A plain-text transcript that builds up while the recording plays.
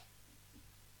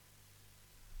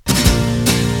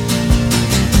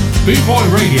Boot Boy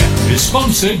Radio is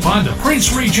sponsored by the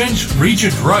Prince Regent,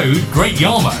 Regent Road, Great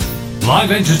Yarmouth.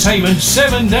 Live entertainment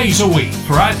 7 days a week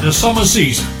throughout the summer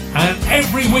season and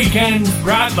every weekend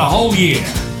throughout the whole year.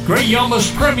 Great Yarmouth's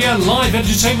premier live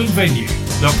entertainment venue,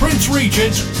 the Prince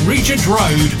Regent, Regent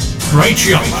Road, Great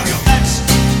Yarmouth.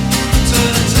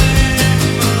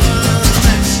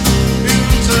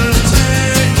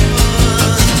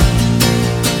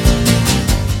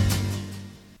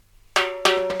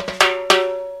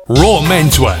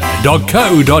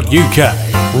 rawmenswear.co.uk.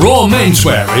 Raw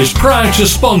Menswear is proud to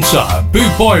sponsor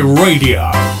Boot Boy Radio.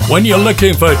 When you're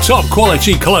looking for top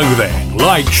quality clothing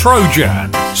like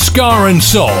Trojan, Scar and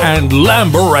Soul and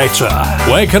Lamberetta,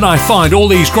 where can I find all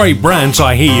these great brands,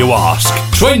 I hear you ask?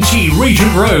 20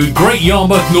 Regent Road, Great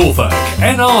Yarmouth, Norfolk,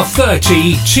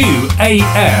 NR30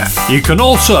 2AF. You can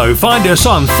also find us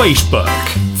on Facebook,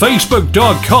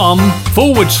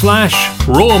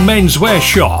 facebook.com/Raw Menswear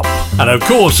Shop. And of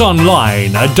course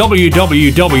online at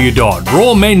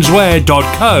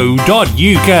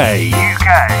www.rawmenswear.co.uk.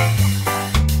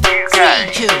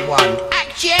 Three, two, one,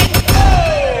 action!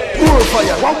 Pull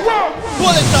fire!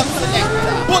 Pull it up,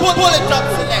 selector! Pull it up,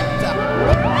 selector!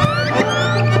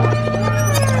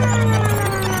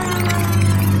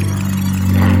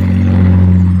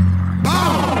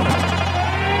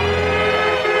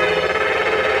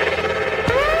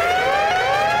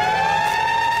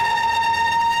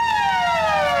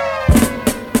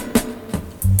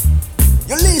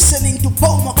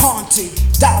 Paul McCarthy,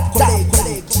 Dab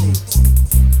Collect,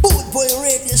 Boot Boy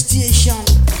Radio Station.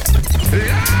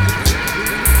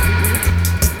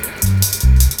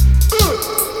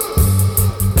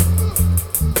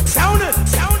 Sound it,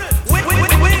 wait,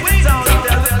 sound it,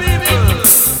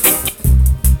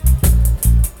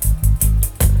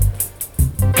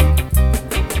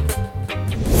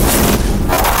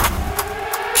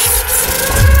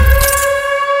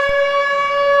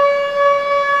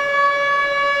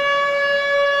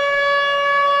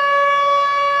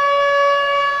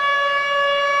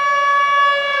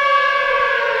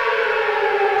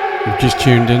 Just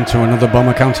tuned into another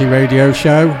Bomber County radio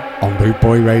show on Boot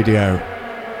Boy Radio.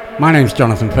 My name's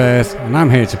Jonathan Firth and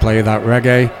I'm here to play that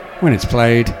reggae when it's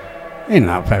played in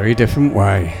that very different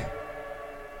way.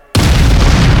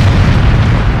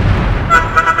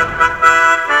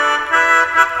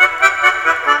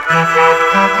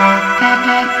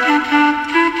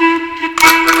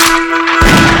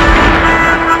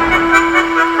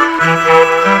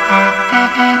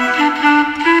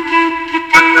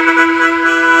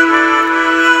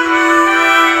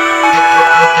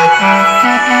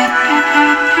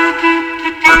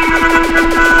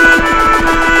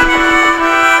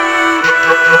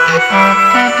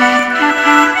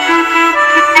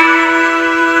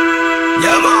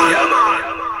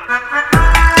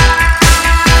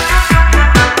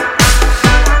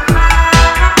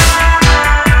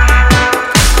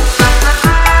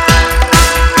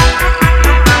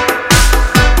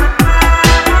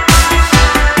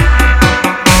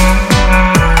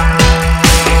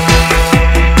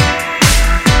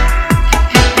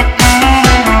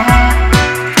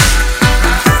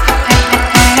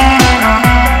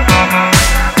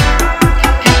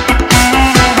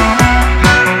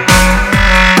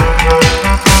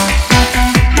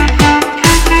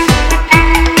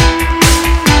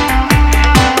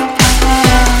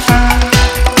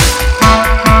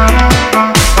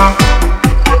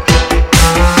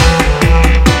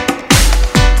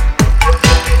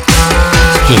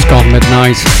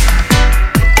 Midnight,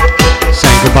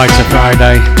 saying goodbye to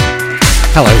Friday,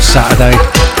 hello Saturday,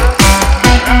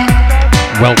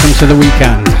 welcome to the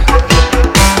weekend.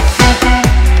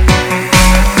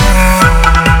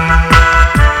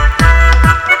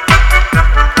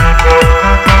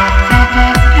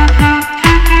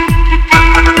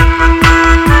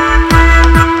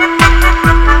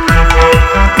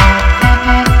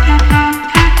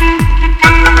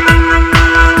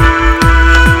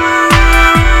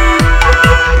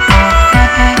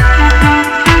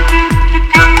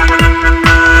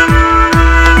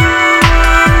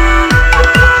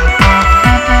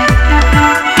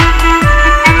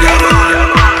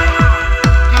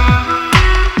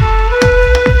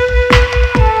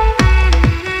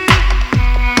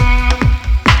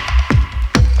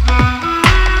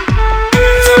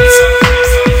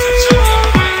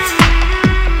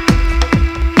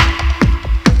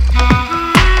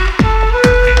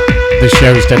 This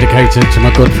show is dedicated to my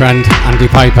good friend Andy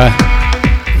Piper.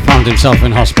 Found himself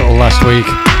in hospital last week.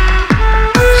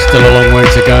 Still a long way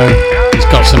to go. He's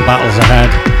got some battles ahead.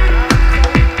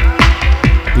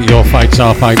 But your fight's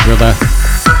our fight, brother.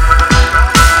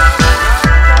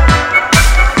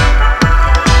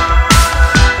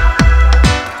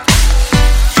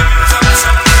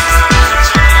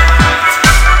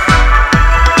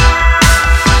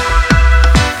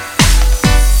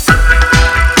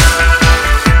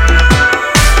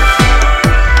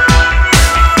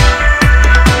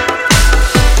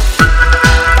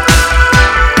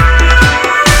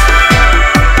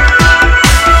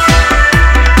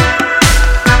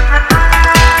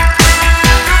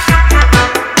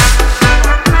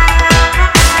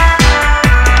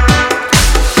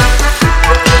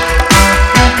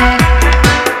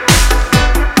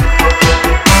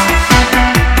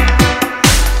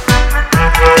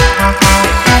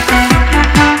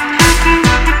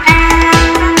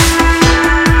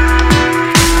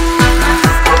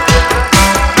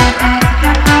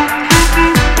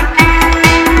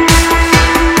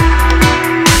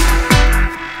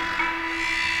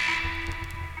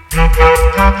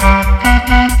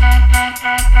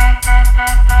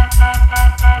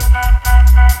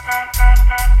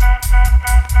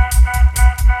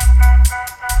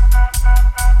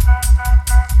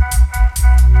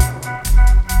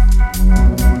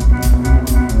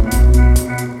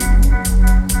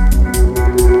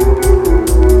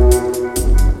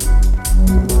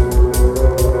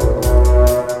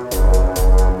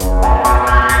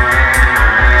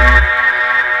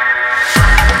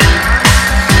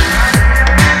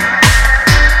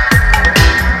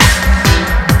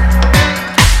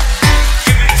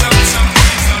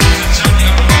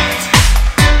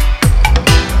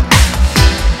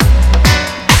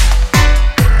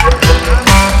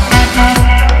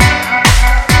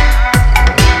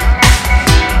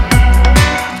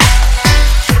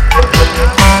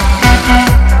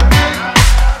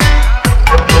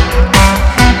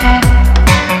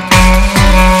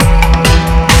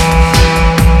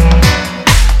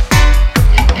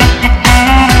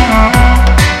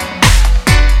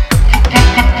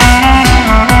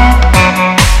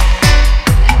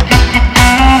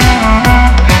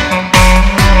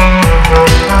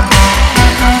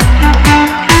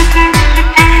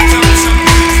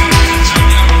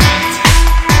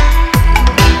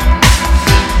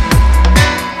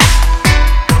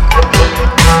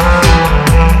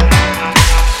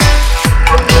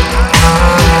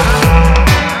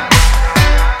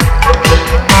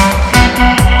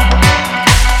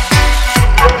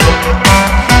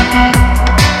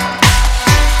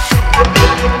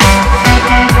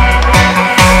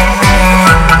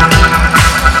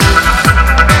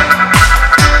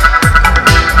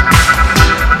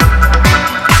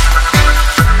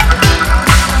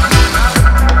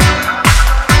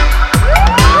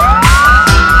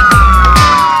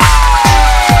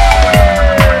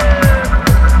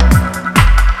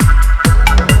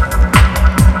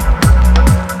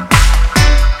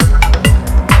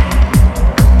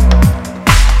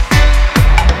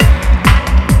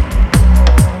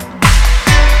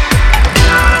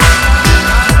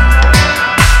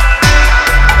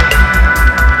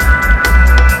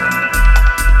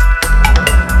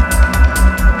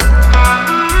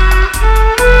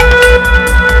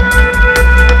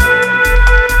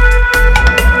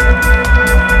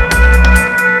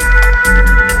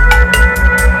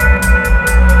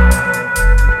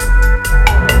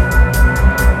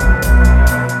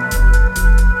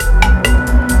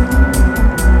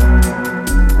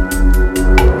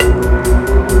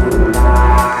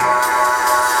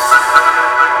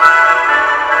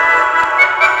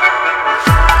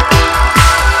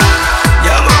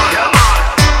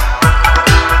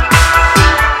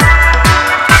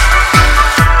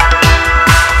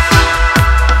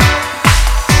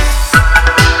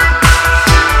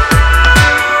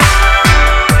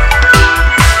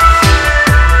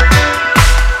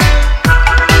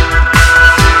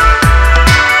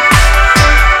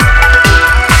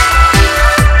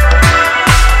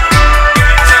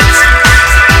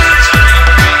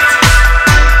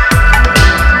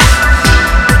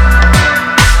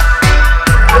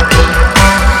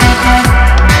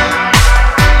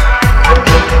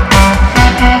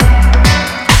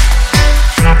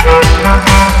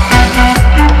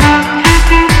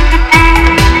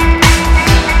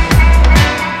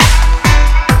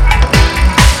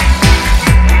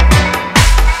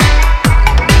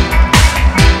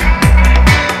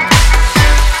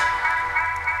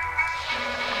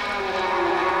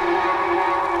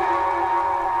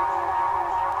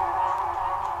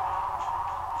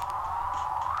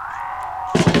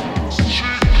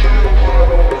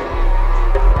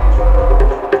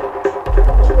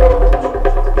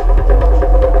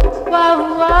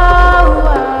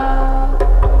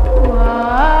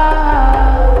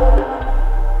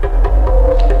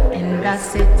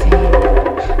 city,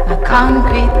 a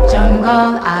concrete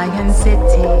jungle, iron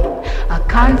city, a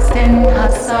constant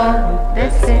hustle, the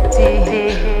city,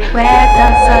 where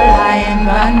does a lion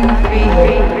run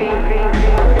free?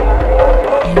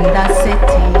 In the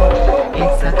city,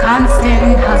 it's a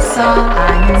constant hustle,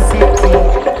 iron city,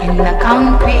 in the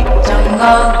concrete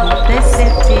jungle, the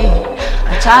city,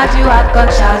 I charge you, I go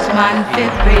charge man for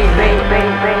free.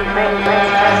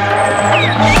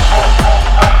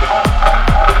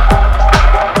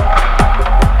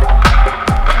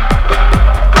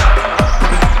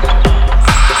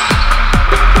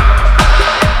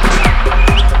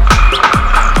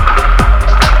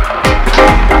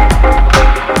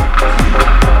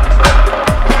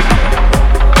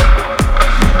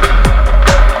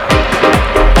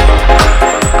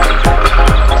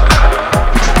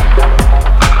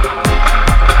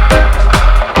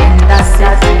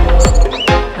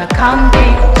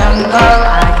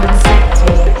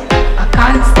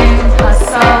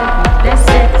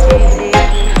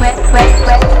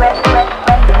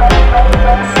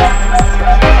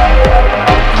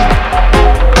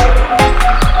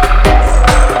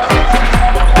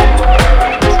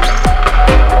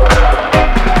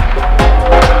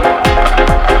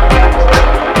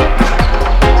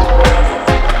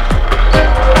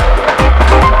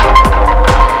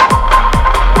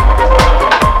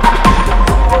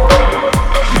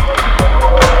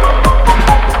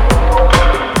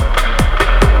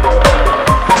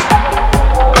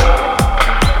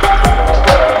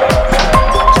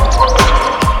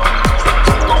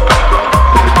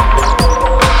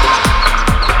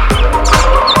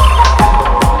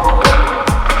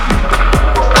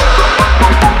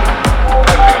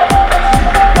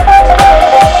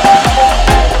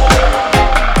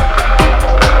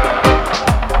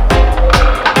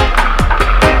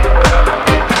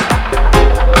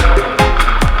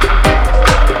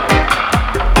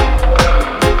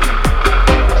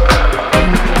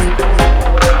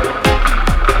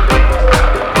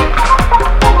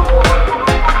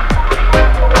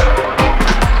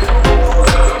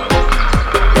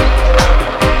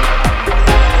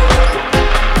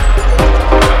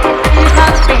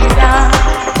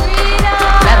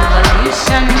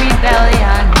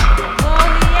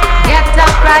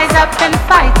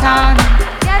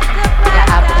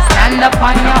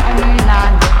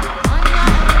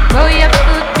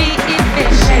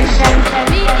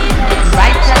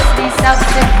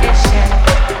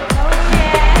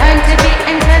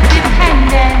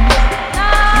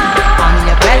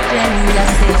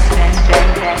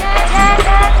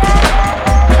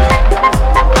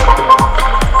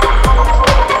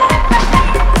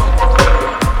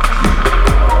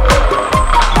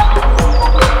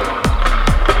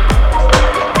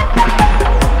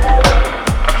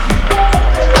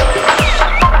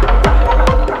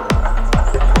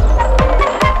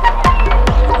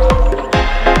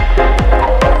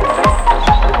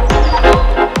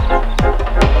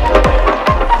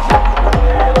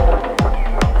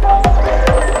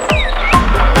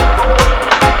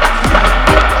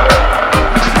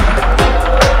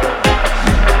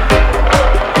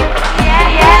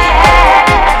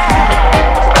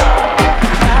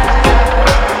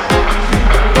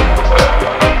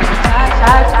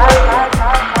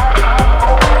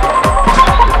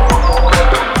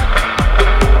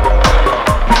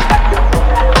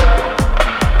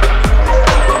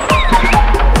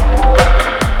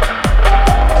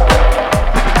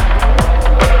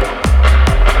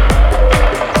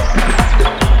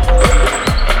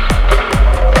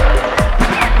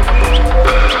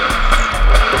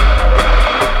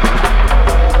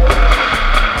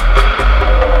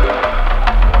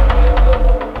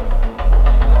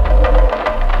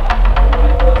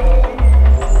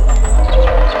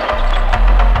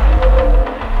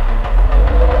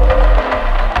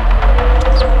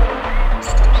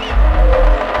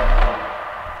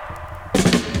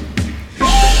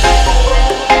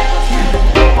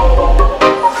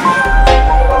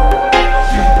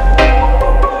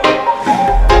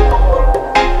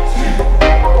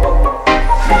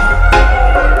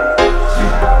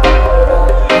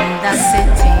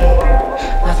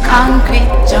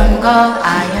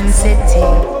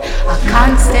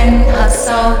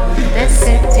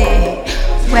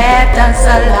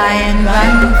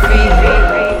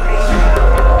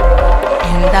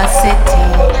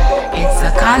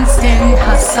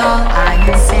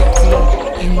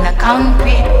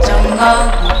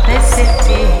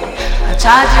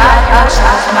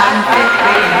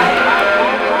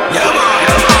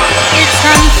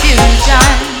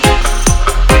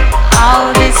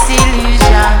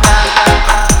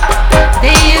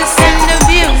 They use and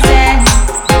abusing.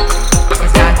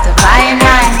 It's not divine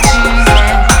line.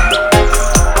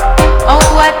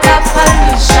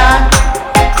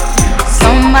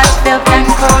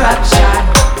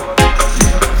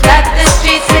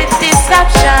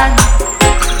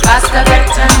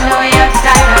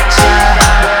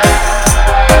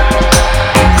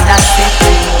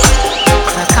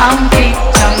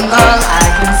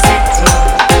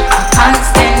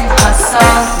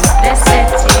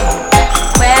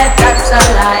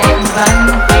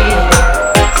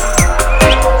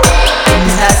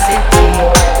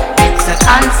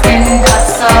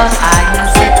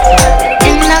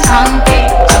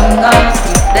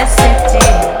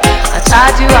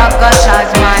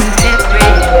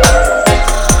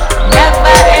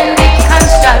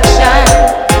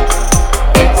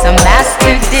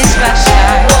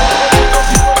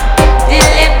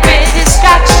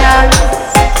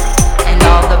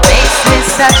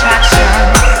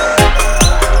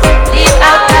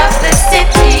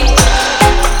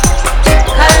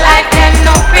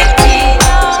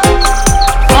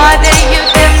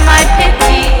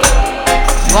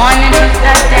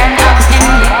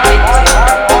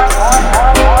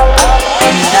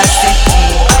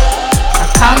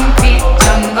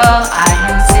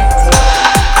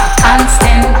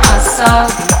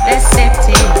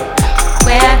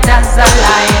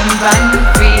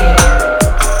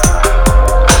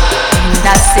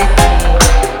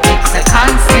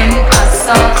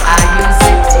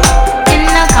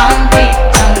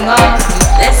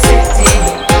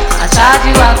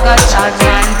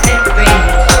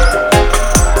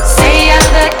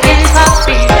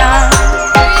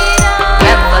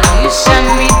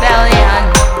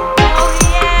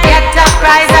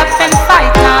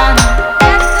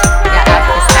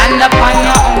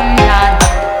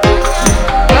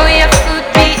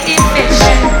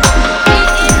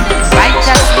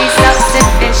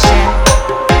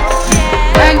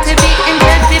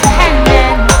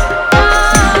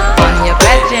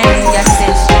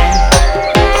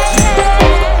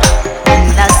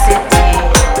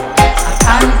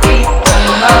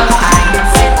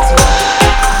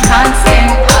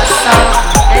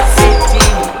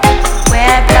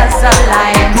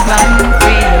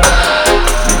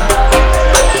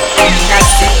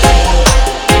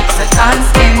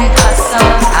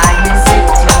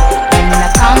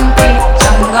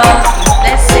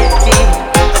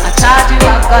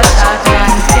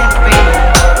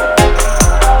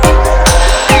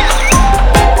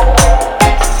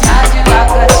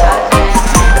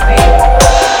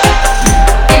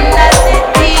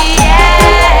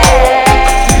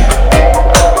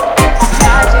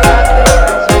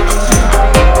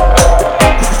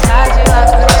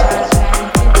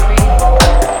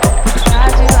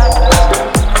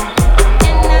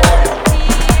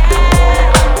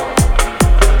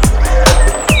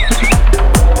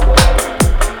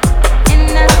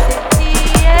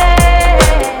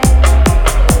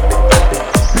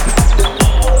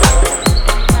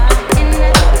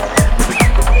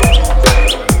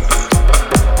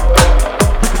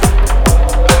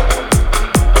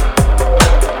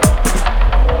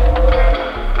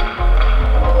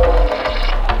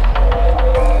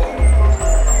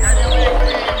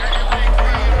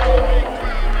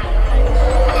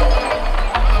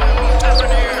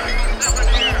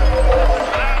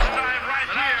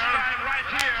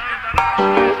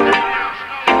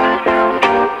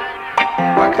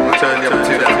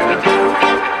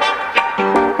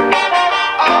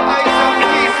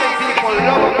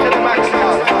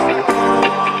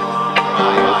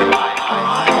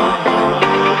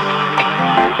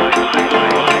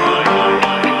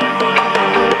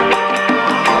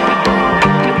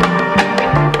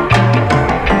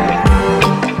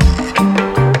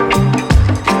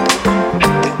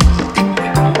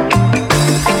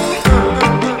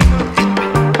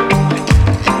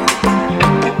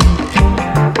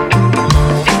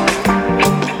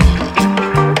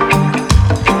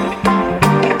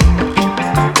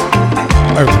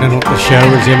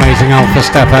 was the amazing Alpha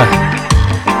Stepper.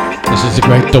 This is the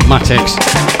great Dubmatics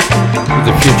with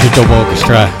the Future Dub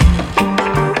Orchestra.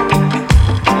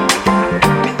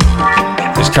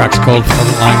 This track's called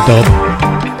Frontline Dub.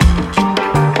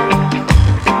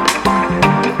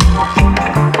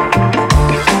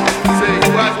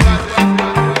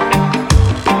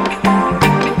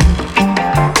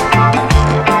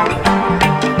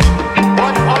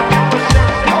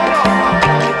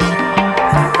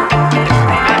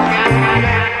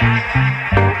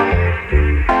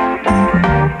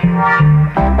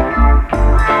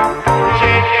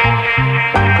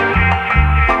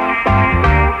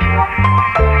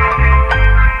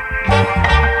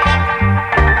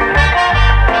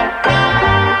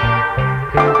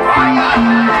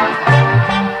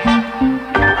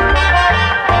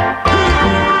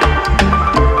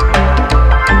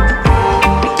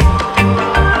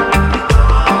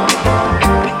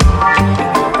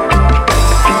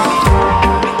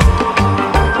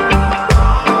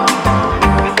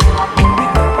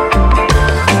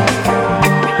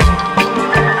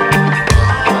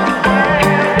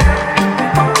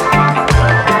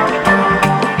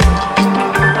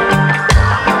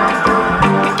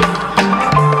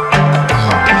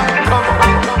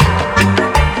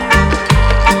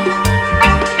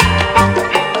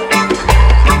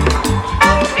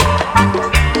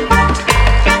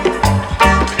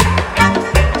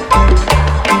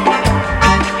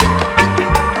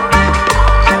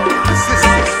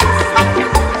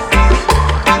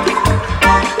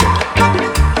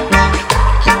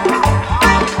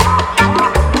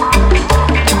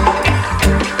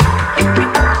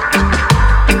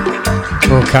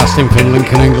 Broadcasting from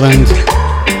Lincoln, England.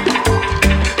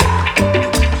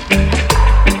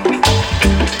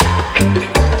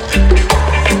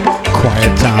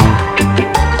 Quiet town,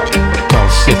 dull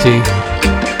city,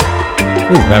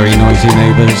 with very noisy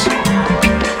neighbours.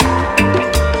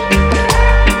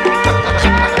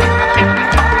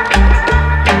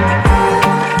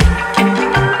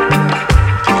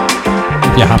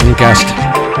 If you haven't guessed,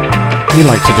 we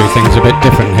like to do things a bit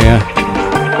different here.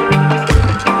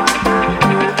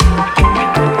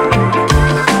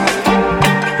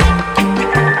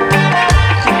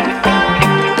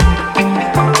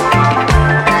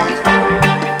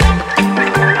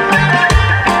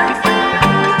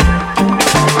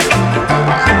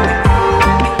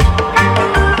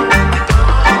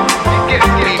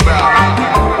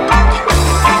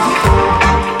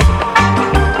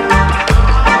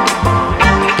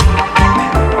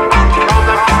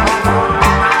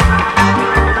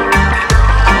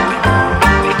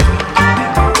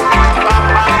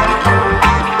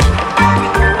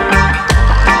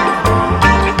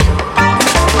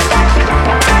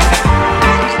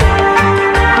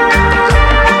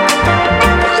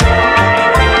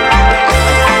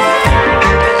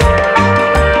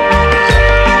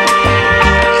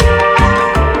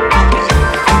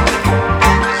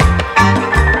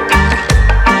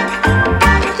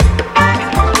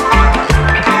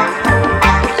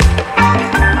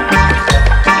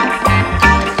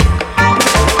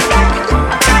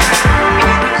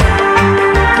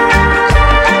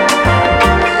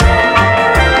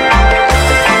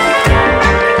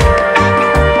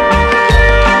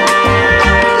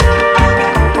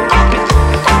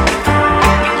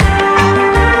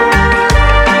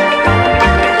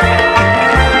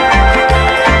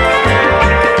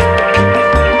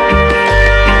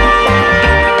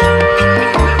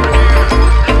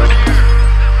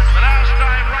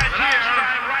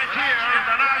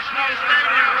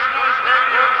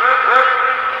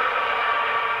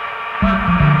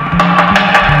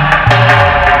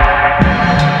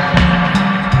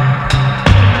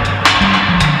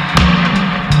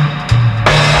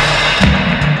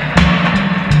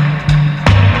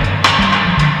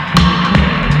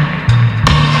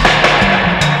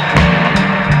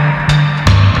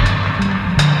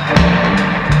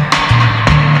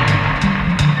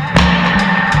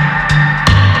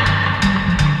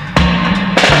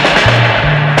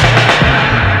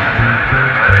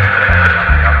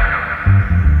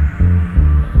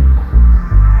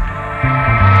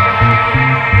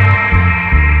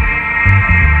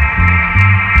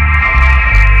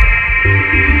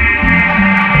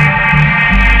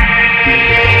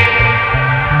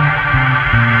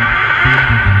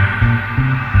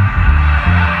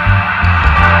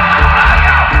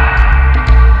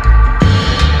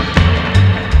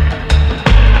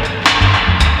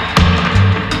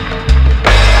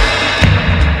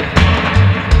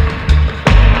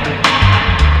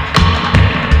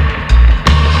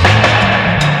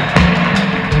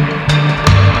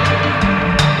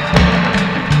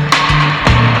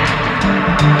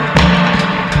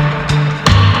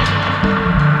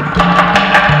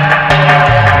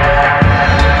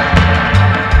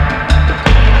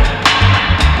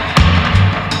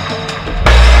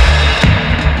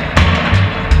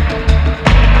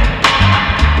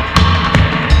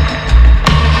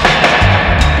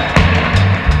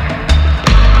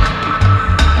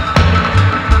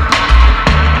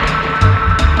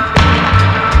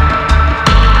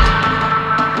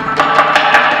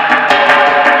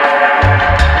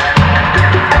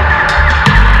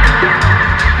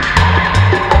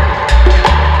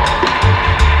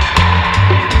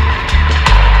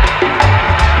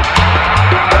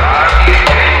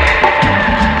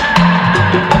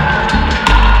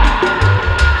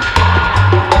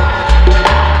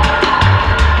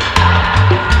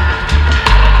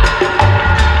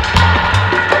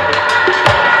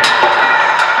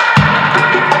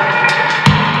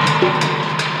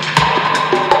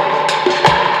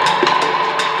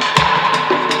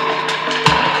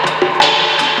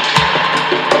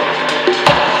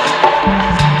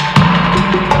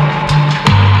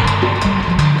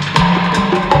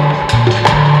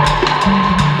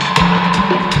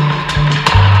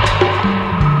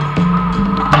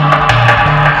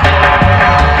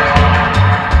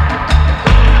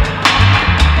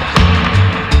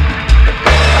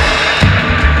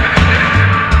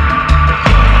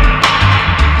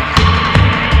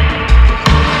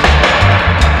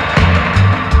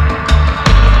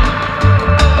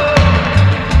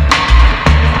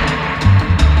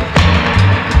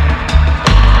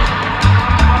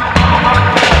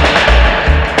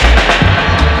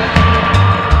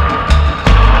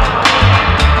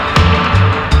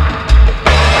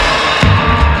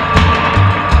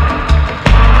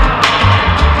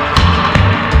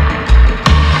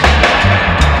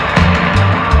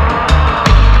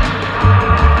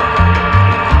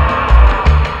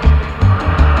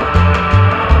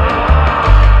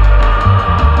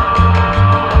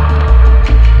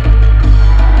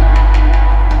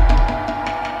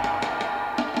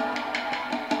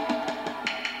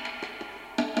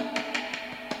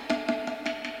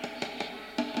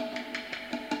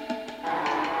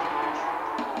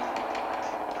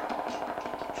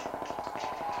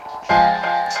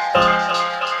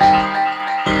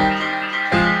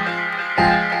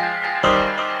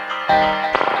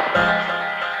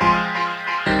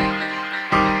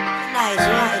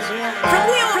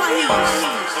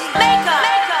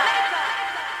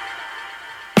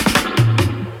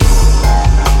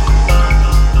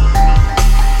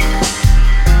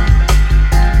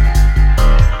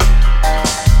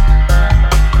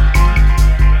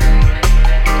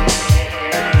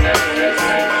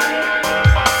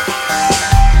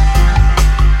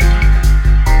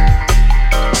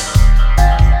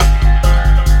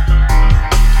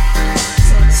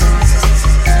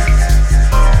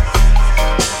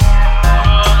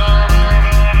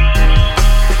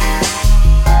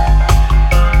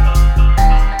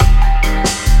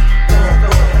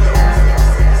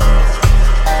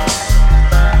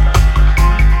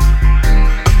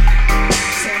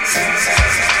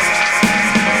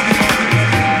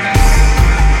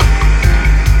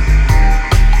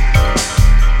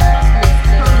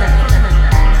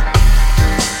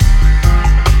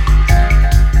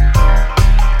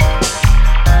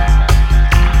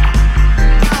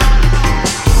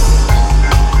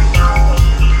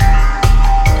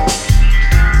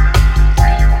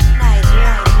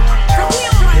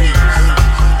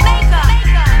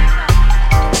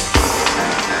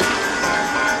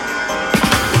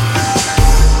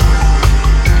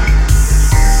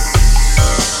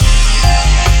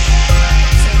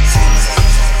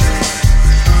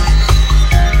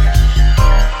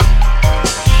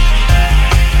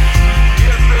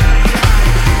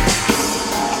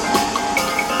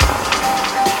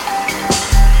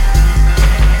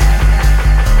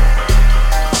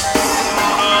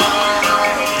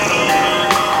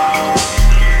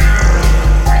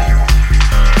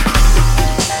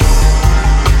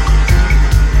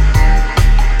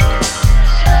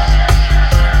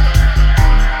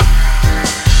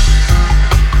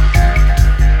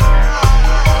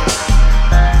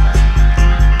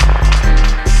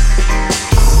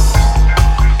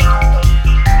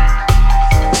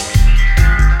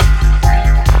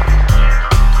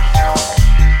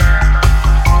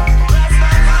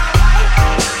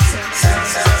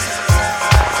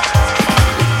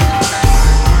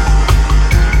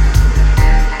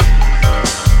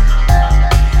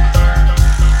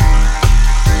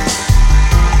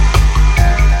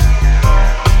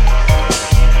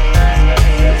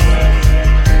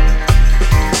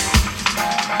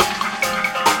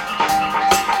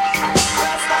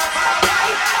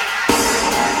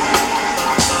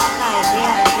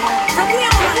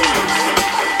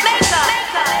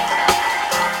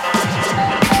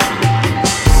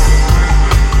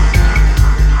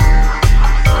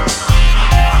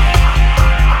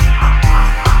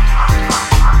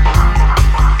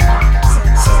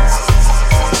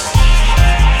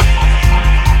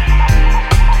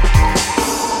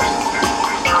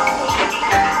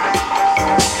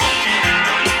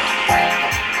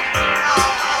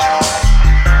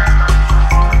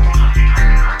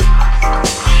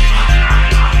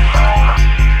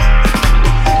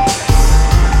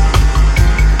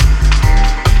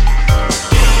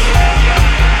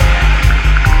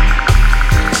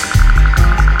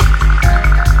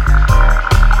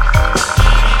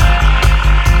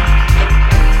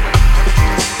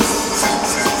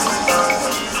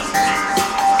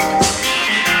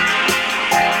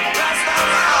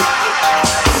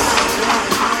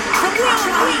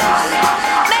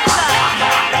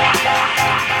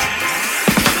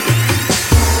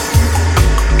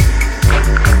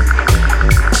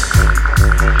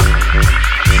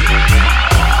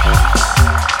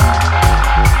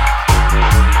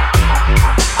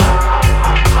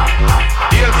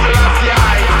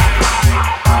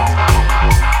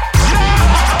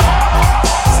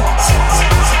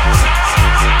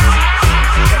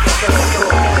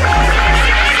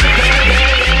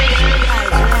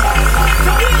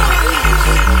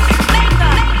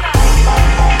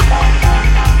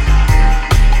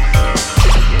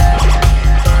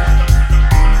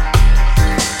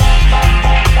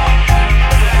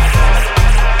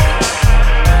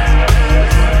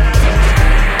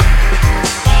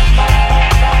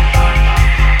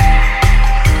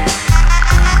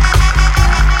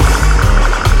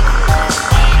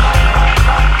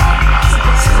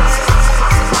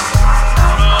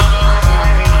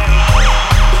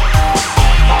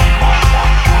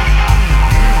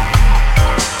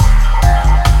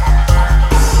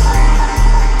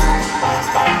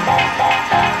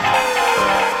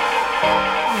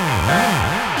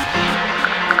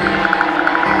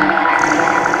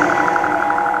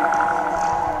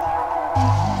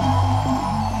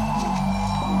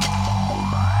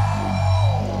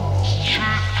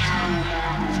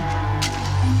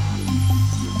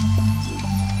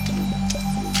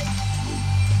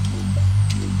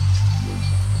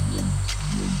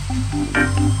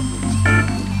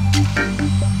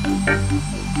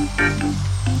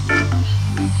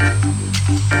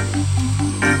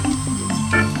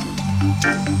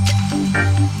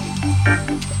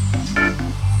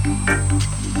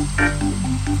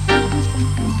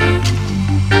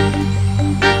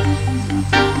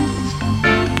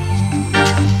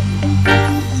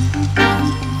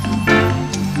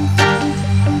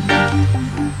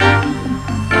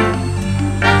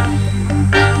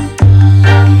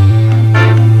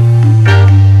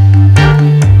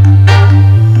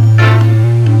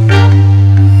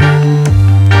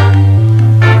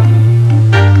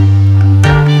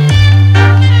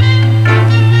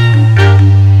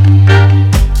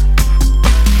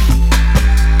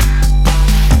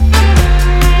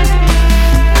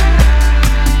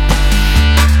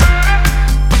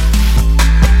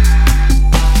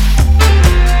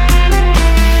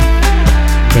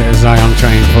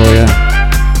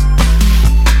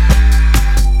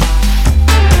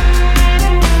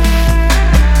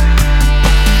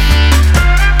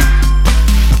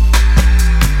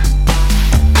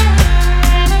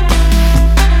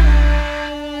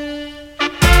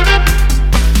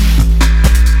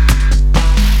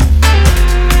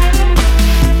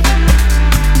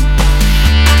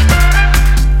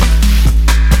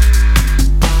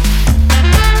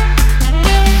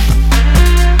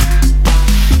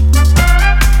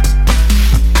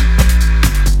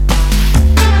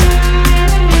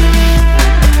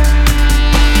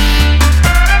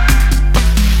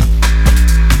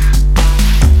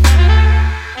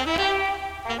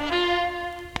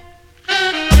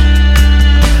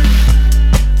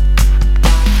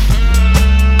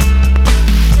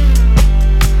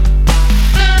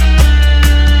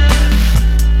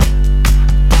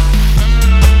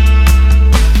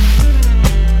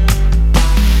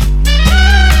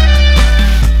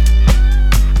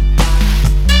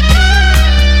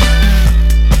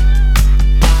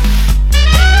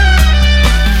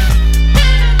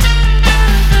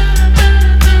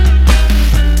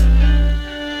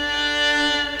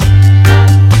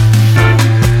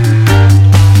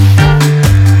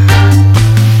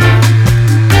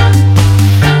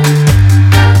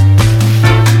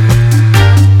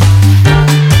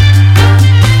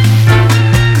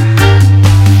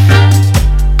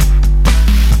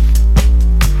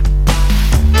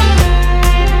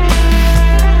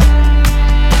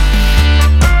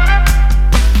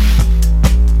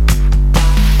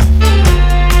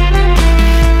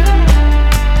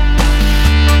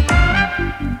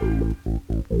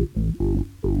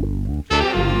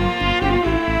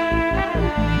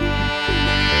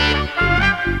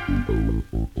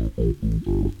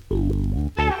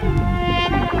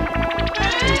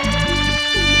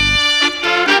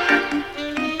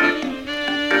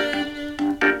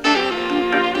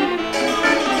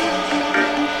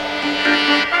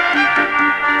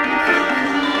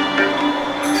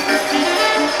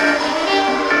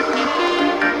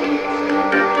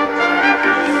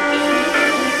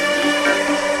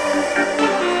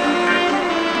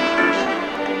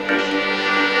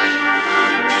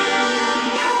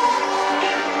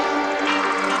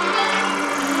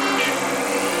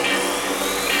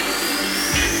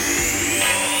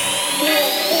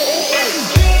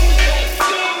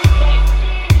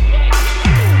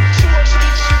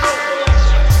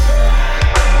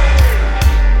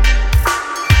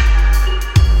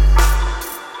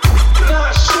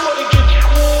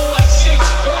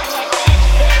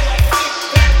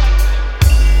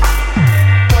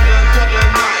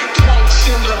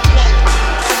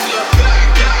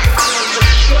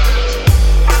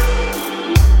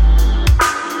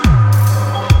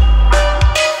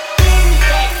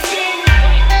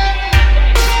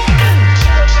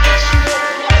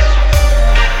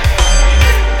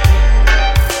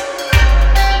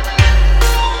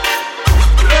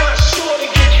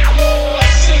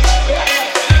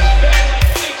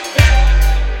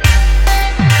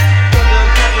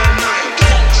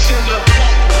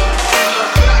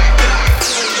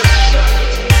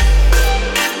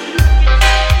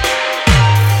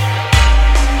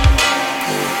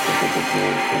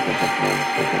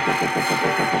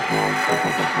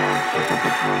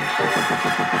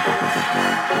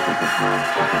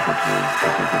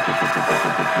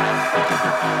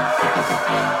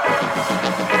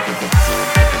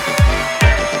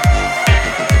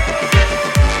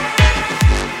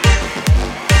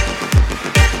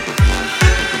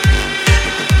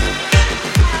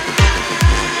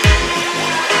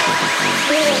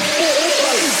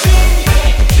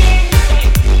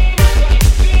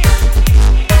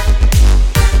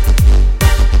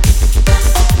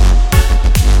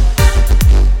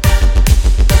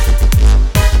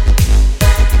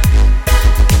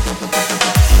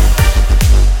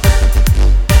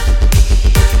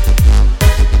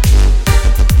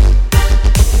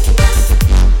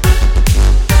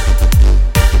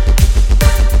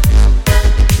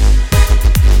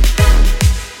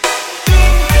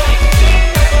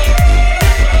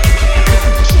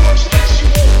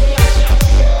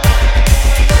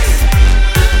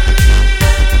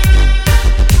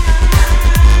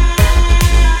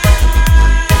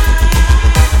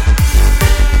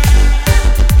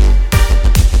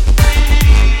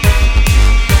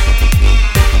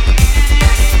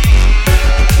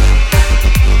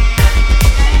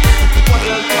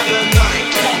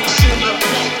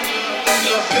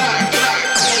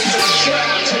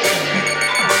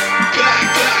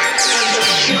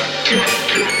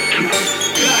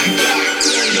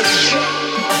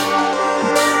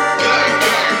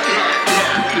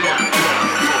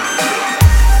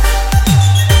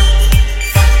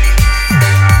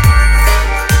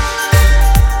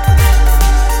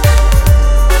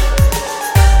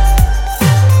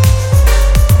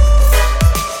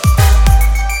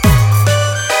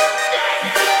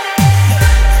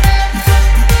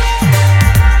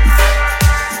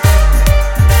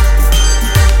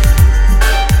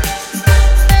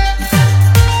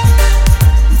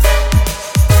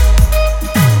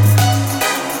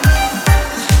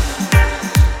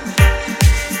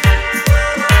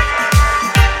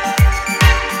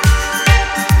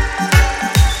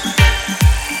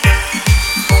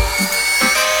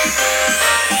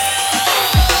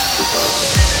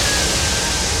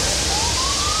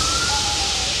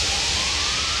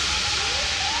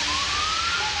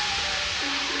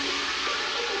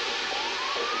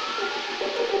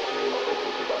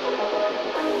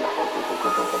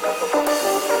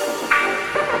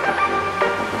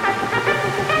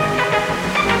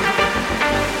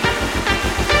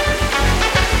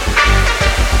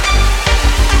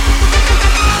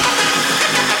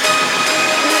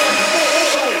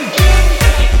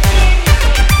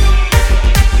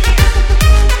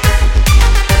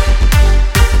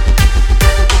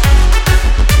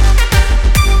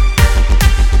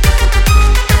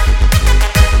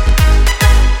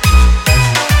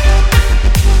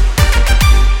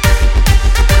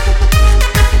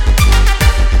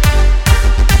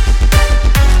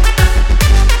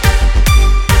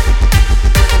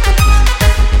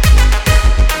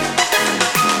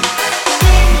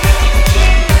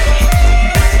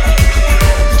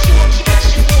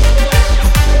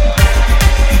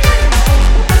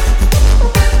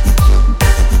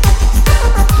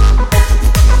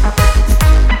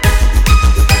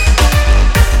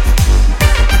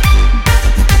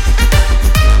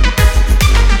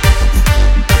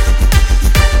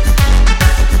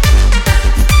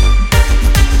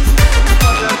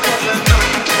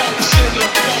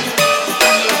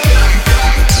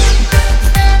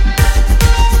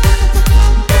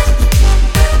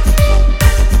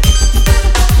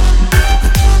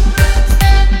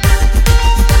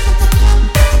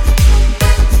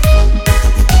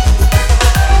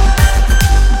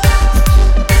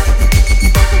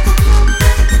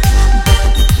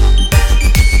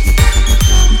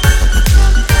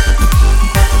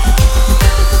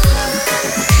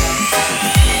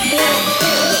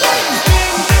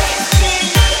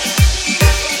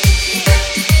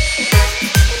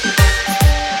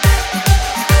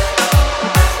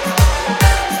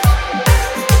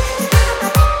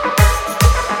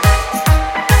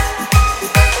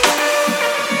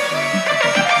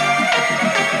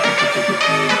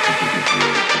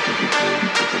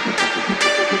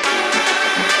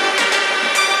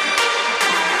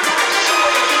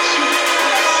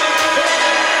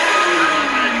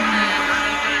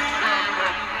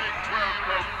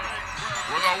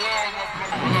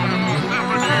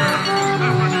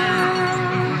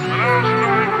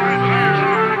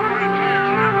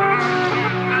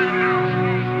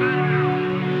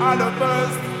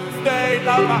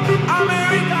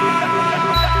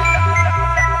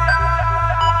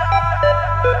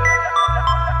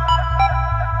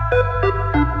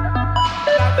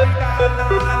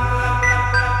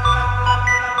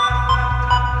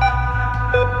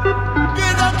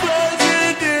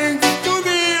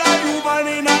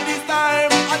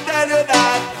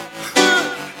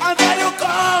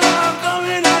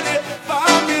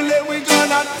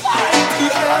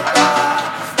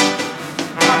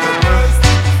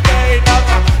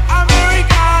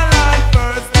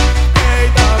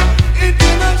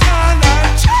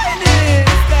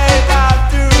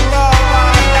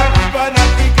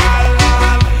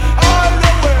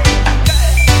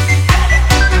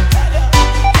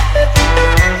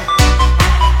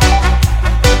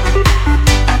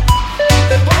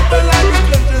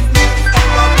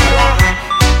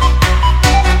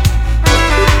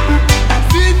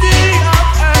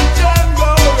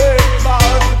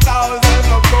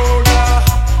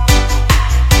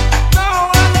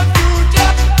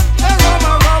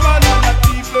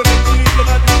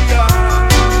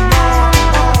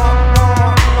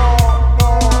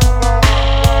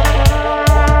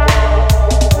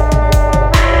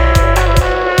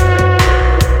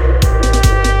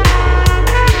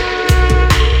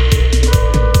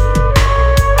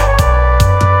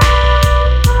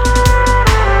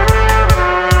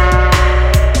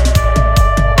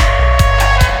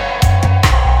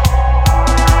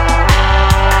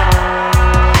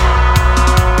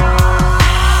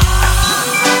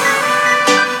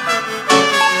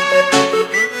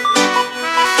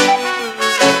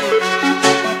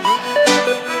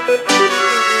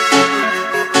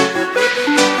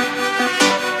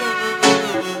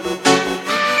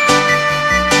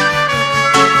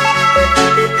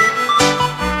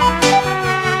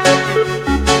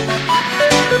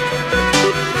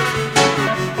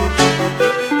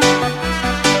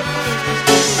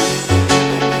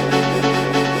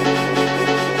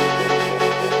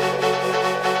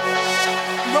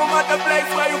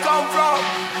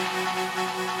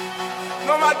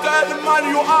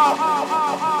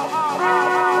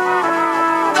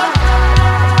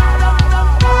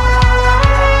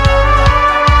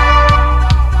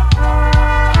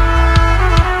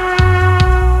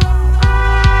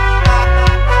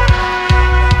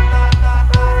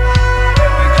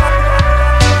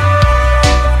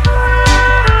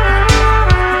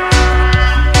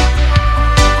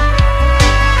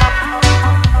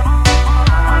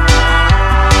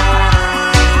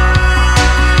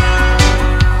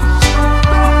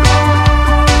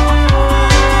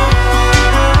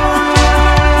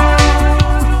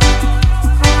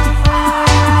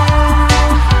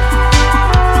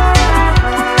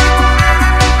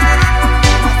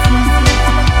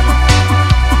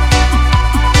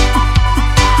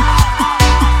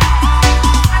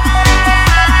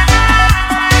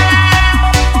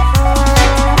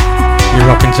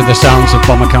 To the sounds of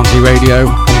Bomber County Radio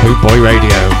on Boot Boy Radio.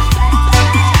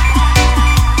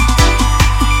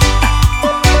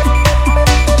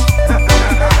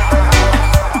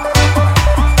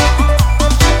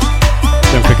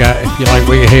 Don't forget, if you like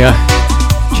what you hear,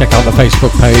 check out the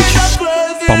Facebook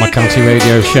page, Bomber County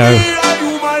Radio Show.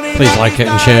 Please like it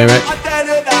and share it.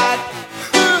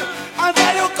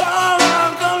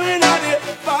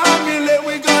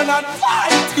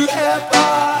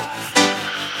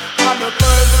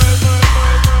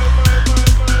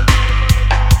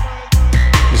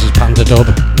 Dub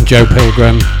and Joe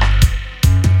Pilgrim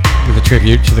with a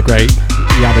tribute to the great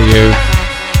Yabba You.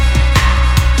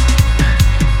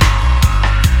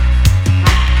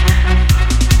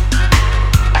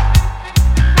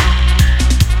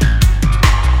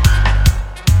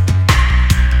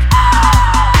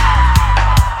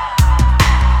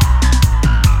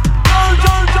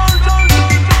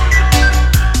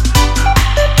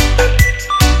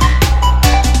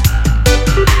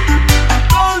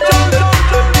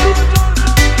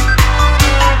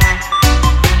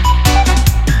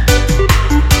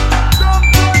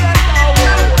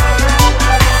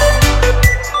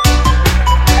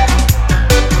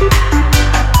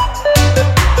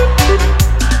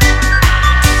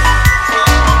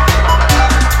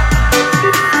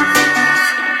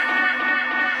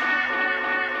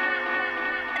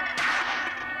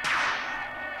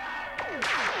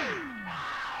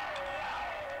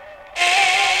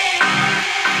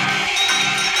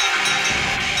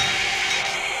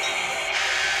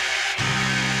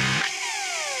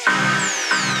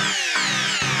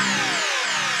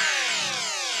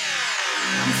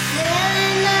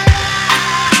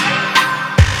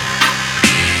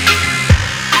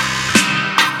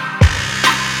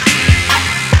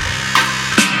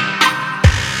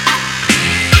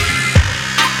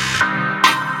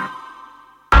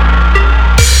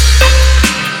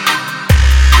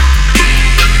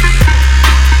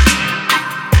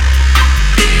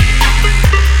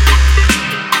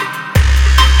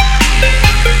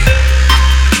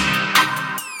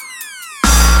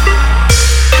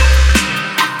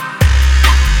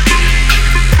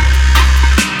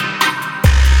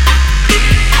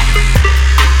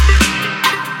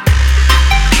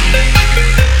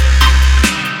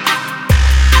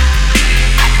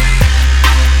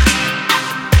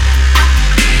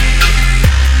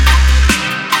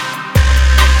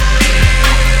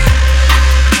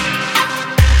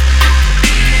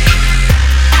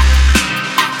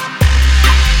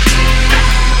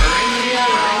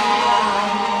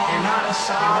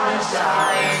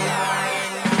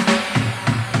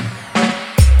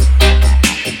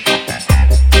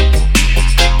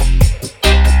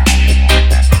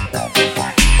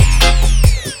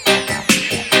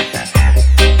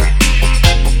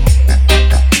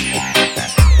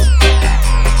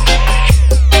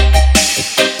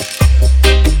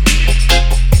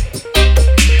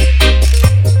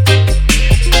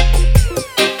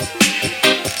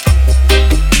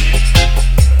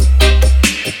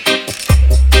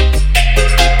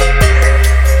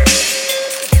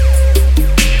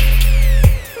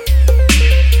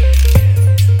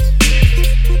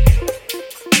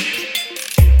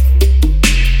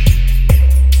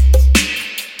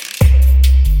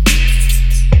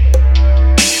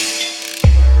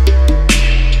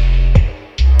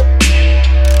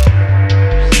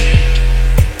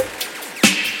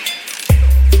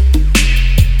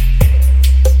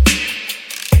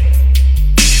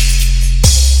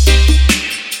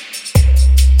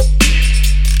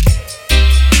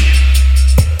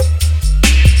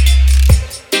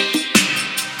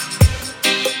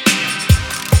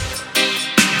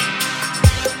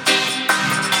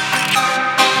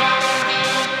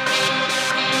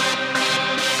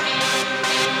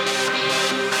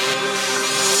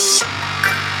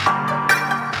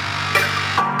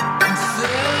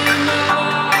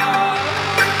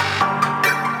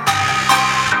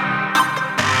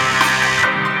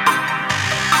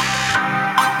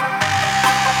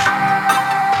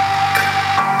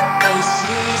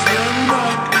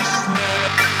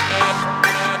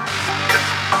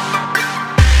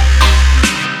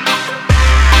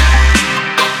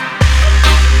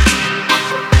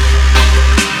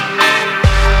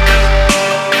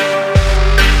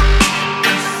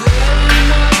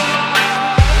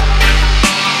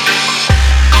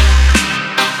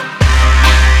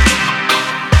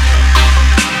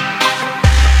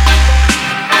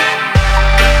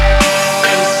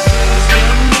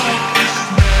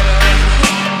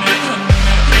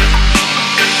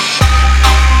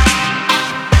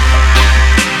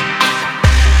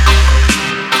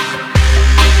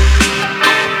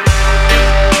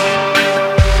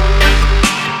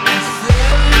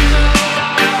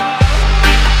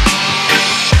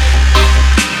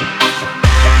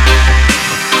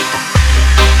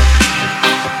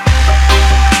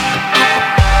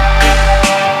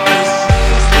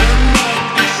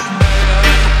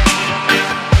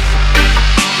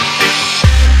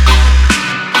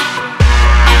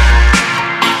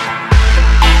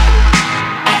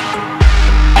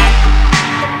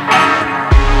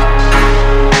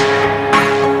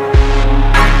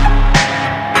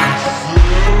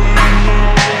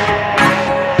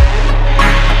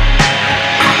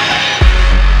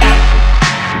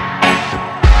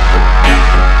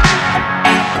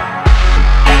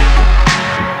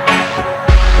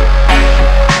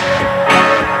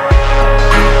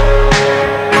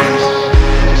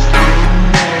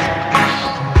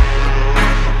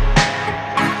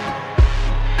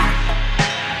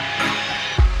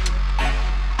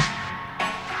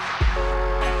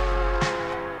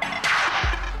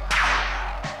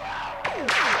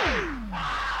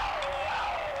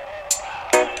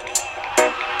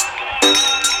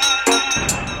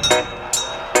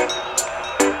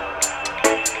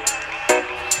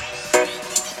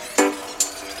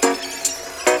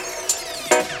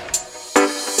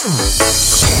 Goes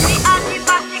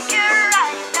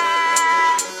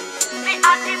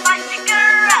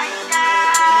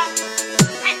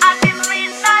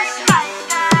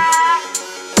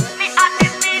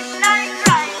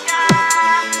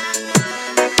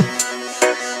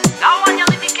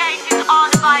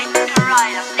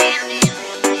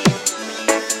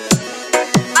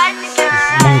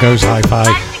hi-fi,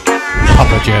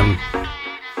 Papa Jim.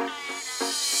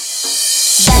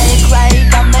 Bike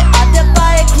rider, me at the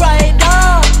bike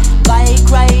rider. Bike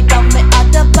rider, me at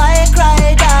the bike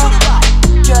rider.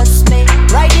 Trust me,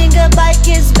 riding a bike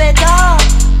is better.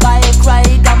 Bike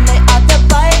rider, me at the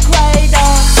bike rider.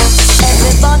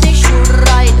 Everybody should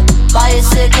ride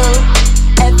bicycle.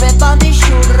 Everybody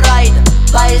should ride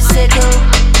bicycle.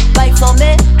 Bike for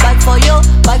me, bike for you,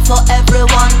 bike for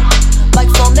everyone. Bike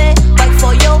for me, bike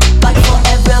for you, bike for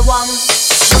everyone.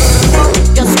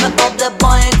 Just me up the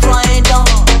bike rider.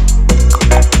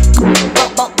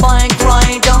 Bike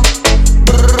rider.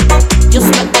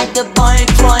 Just me up the bike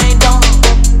rider.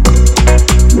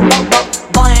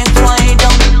 Bike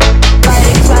rider.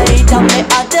 Bike rider, me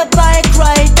at the bike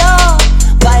rider.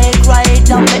 Bike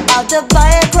rider, me at the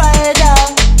bike rider.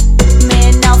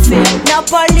 Me no fear no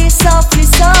police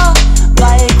officer.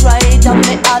 Bike rider,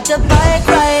 me at the bike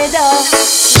rider.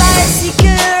 Bicycle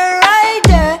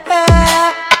rider,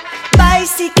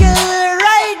 bicycle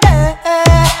rider,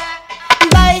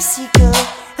 bicycle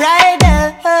rider.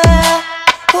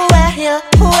 Who are here?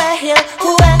 Who are here?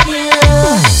 Who are here?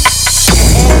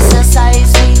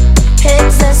 Exercise me,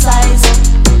 exercise,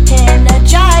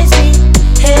 energize me,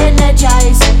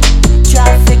 energize.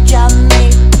 Traffic jam me,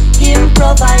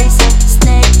 improvise,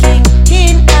 snaking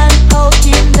in and out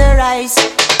in the rise.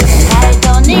 I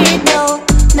don't need no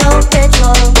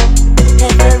petrol.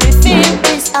 Everything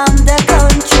is under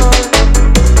control.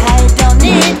 I don't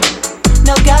need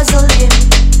no gasoline.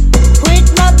 With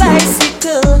my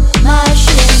bicycle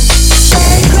machine.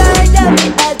 Bike rider, me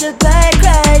at the bike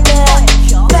rider.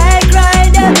 Bike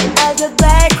rider, me at the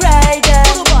bike rider.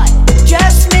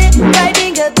 Just me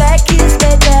riding a bike is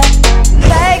better.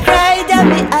 Bike rider,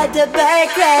 me at the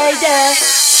bike rider.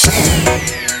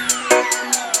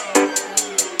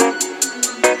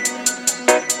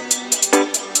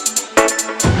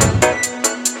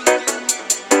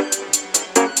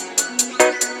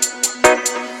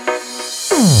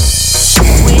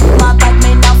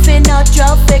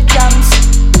 Traffic jams.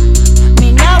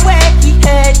 Me now where he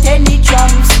hate any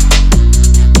drums.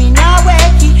 Me now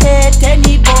where he hate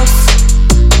any boss.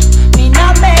 Me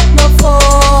now make no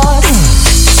fuss.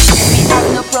 Me have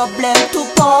no problem to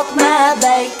park my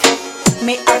bike.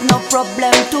 Me have no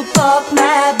problem to park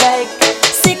my bike.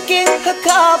 Sticking a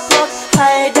car park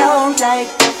I don't like.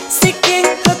 Sticking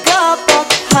a car park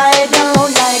I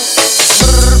don't like.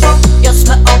 Yes,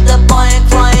 me up the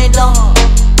bike rider.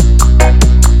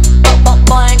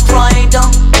 Bike rider,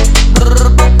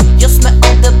 just me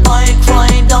on the bike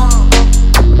rider.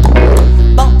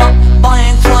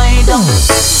 Bike rider,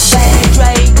 bike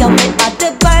rider, me at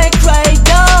the bike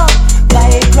rider.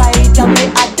 Bike rider, me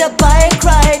at the bike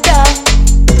rider.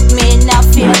 Me not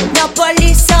fear no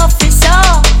police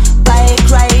officer. Bike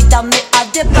rider, me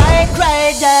at the bike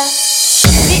rider.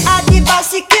 Me at the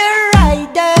bicycle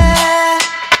rider.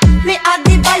 Me at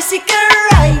the bicycle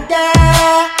rider.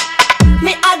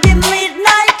 Me at the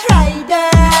midnight rider.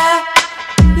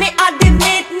 Me at the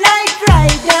midnight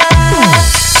rider.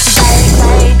 Bike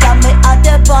rider, me at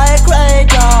the bike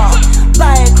rider.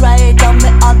 Bike rider, me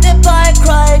at the bike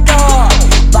rider.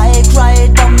 Bike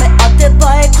rider, me at the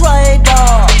bike rider.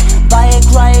 Bike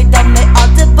rider, me at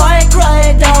the bike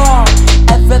rider.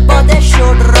 Everybody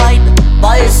should ride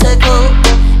bicycle.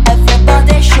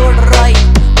 Everybody should ride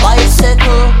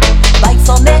bicycle. Bike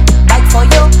for me, bike for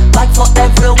you, bike for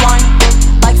everyone.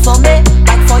 Bike for me,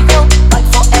 bike for you, bike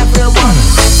for everyone.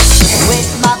 With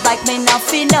my bike, me now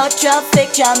feel no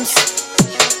traffic jams.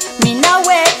 Me now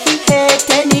where he hate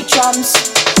any trams.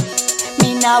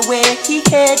 Me now where he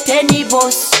hate any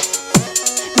bus.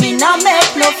 Me now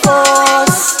make no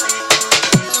fuss.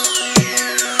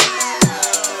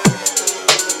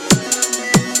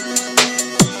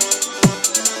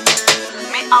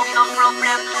 Me have no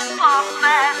problem to park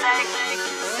my bike.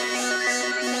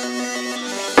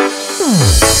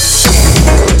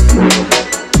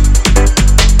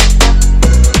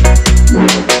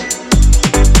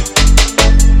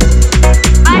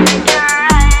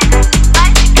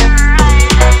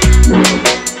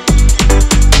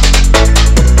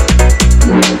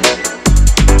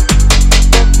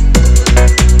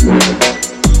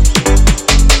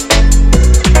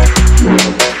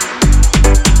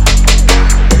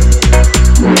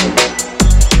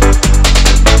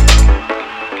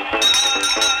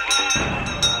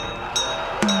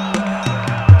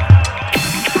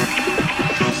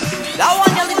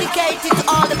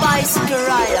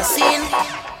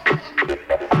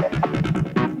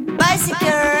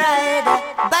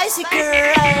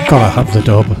 Gotta have the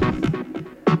dub.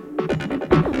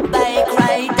 Bike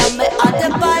rider, me a the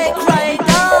bike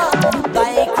rider.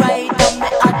 Bike rider, me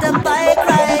a the bike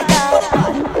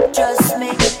rider. Trust me,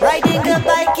 riding a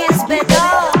bike is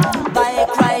better.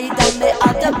 Bike rider, me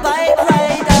a the bike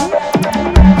rider.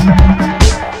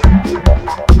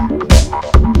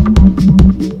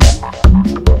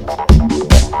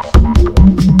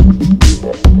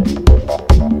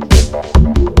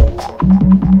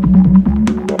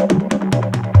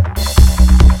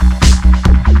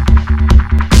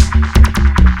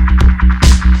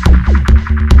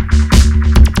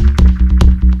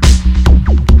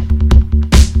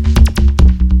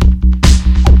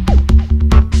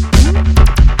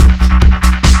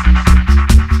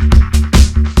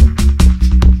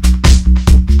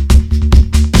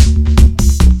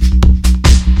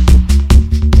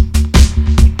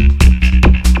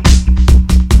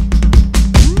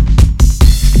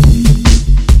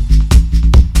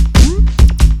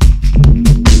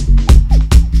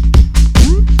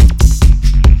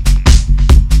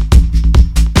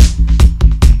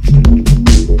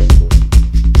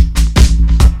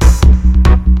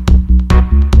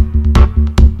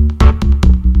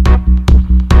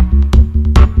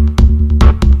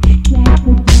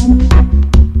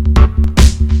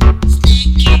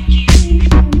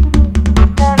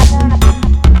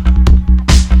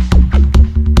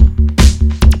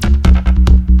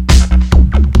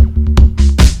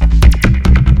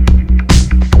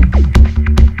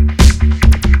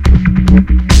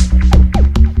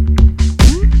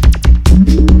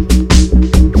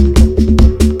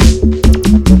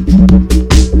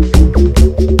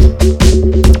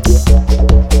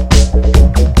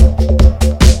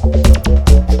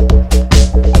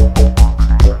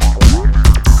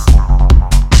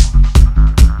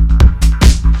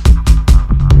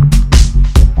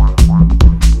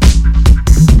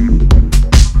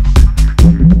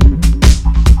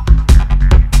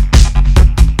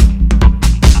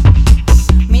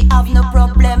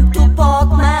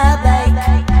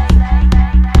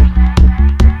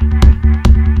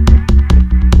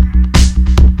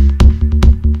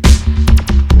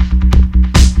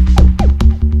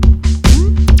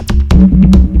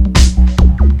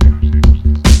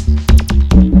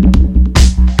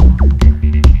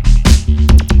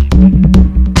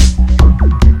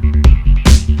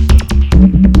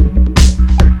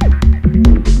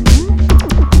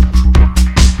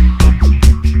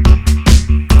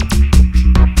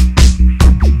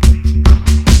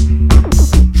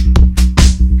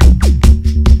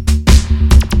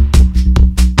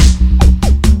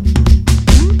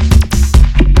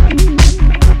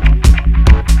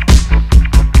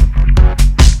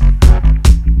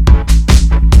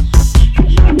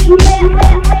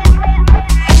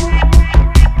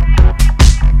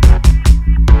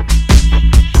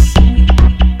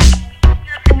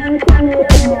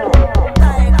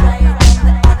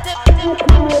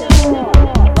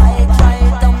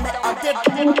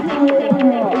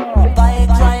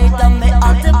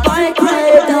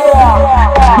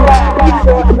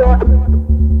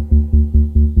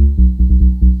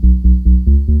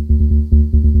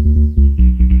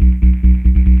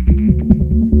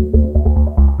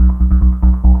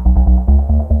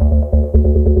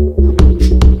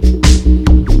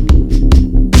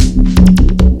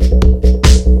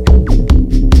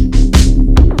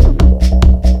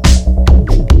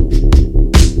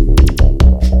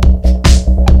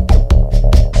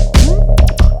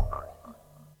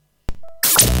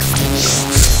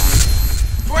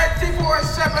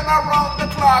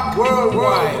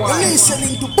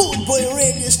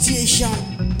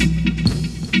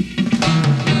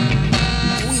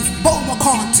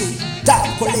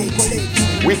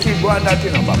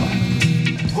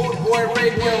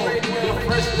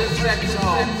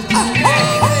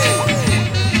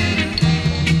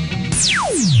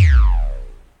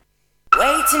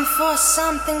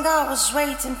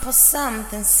 Waiting for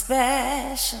something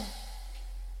special.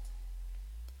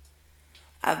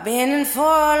 I've been in for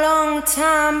a long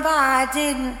time, but I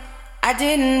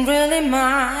didn't really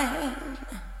mind.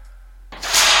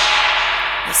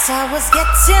 Yes, I was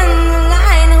getting the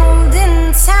line,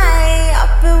 holding tight,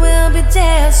 up it will be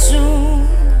there soon.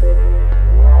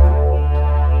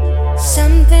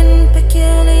 Something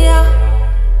peculiar,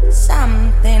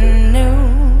 something new.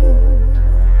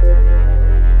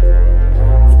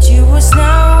 You was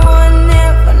now or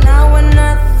never, now or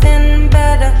nothing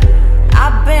better.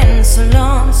 I've been so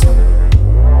lonesome.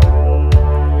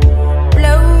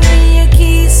 Blow me your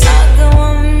keys, I'll go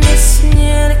on missing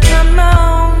you to come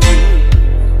home.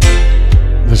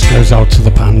 This goes out to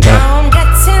the panda. Now I'm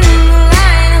getting the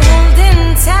line,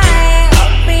 holding tight.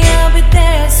 I'll be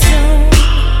there soon.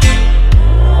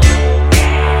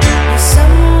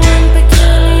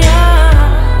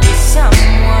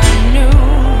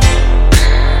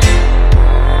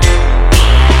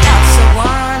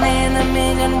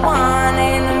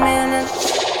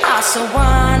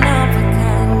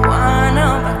 one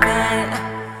of a kind.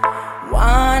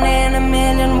 One in a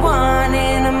million, one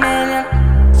in a million.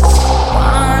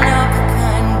 One of a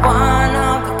kind, one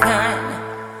of a kind.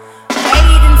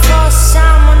 Waiting for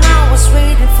someone, I was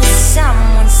waiting for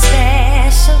someone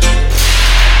special.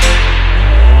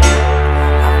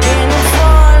 I've been in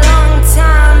for a long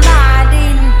time, but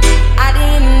I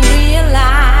didn't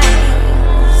realize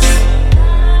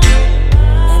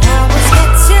that I was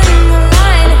getting the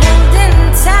line, holding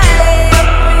tight.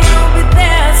 You'll be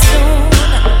there soon.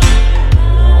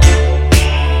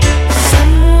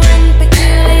 Someone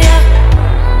peculiar,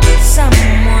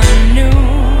 someone new.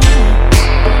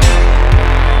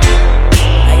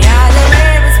 I got the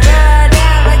rarest bird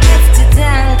ever gifted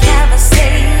and clever,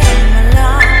 say I'm the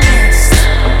longest.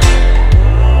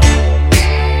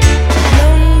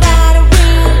 Blown by the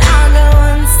wind, I'll go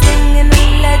on singing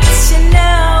and let you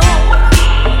know.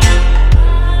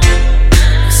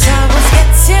 'Cause I was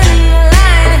getting the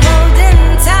line, holding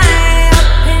tight,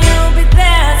 and you'll be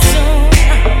there soon.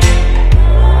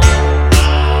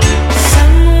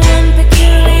 Someone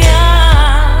peculiar,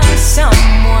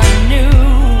 someone new.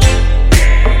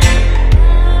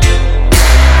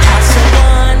 I saw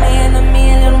one in a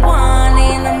million, one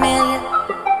in a million.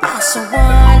 I saw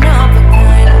one of a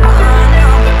kind, one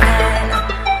of a kind.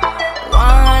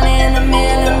 One in a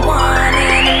million, one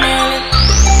in a million.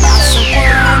 I saw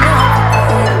one of a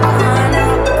kind, one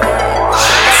of a kind.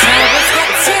 So I was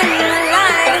getting the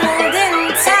line, holding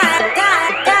tight,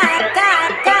 tight, tight,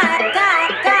 tight, tight, tight,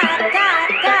 tight,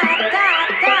 tight,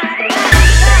 tight, tight,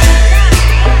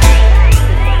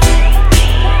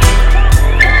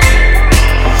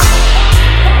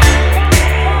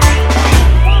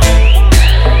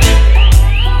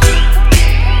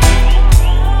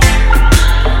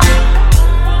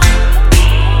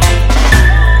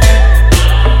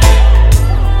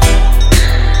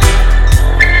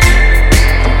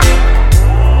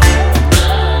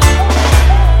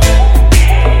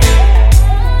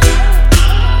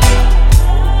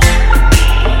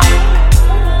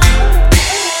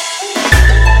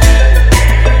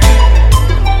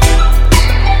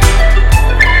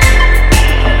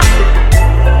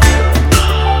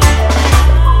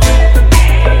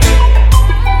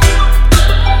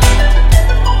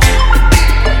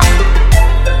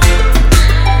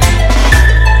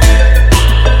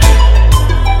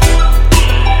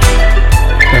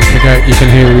 Don't forget you can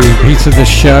hear a repeat of the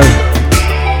show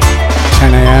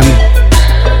 10 a.m.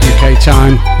 UK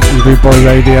time on Boot Boy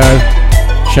Radio.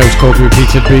 Show's called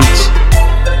Repeated Beats.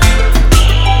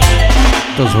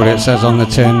 Does what it says on the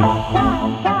tin.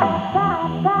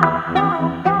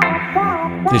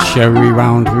 This show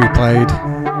rewound, replayed.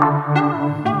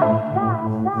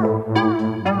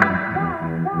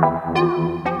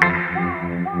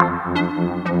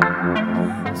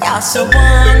 Y'all so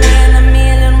one in a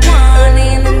million, one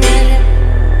in a million.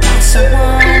 Y'all so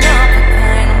one of a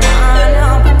kind, one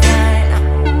of a kind.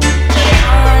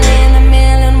 One in a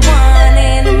million, one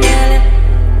in a million.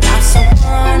 Y'all so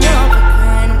one of a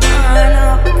kind, one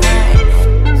of a kind.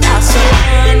 Y'all so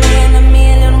one in a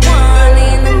million, one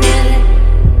in a million.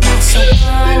 Y'all so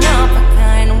one of a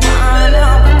kind, one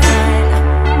of a kind.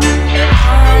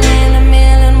 One in a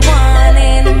million, one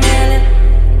in a million.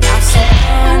 Y'all so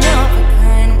one of a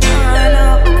kind, one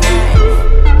of a kind.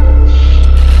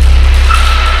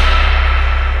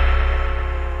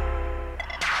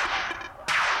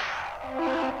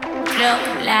 Look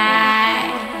like,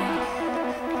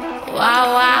 wow,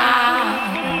 wow.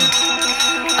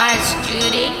 Watch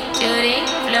Judy, Judy,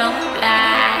 look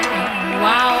like,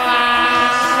 wow, wow.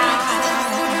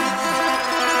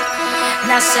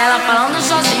 Na cela falando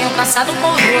sozinho, cansado com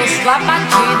o rosto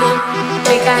abatido.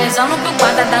 Fica rezando que o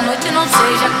guarda da noite não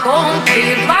seja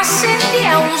corrompido.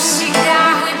 Acendeu um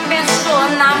cigarro e pensou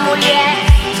na mulher.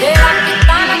 Será que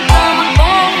tá na cama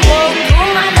com outro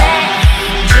mané?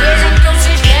 Dizem que o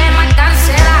sistema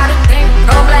carcerário tem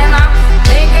problema.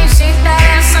 Tem quem se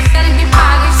interessa, querem que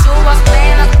pague suas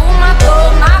penas.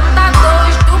 Fumador, matador,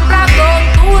 estuprador,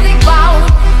 tudo igual.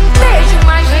 Beijo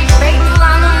mais respeito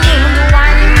lá no mundo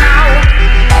animal.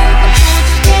 Fica com o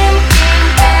sistema que não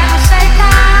quer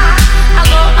aceitar.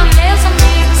 Alô, a meus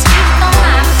amigos que estão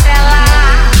lá no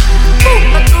celular.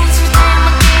 Culpa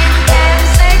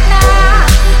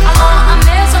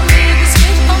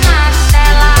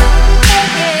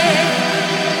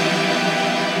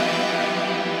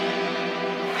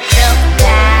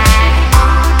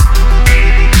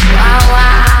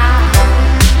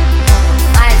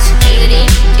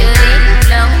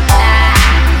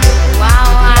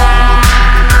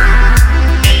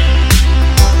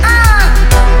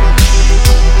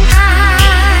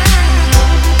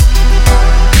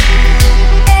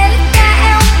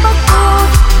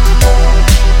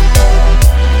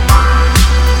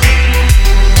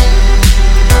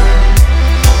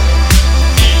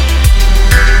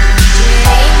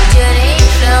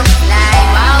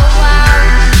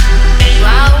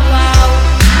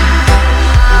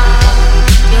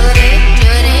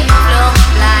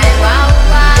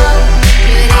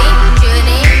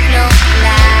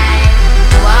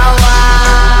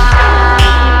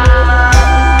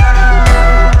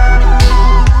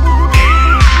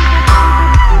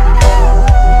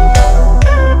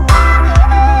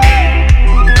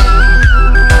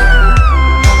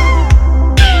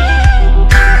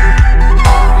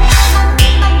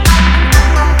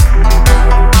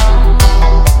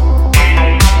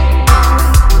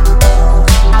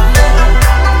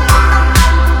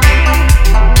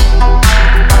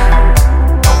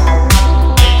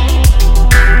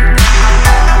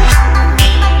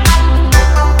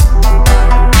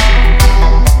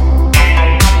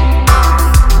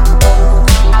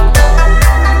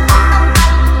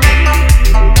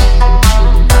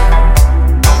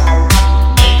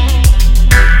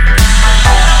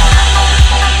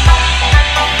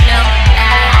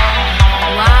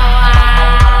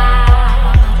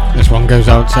goes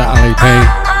out to Ali P.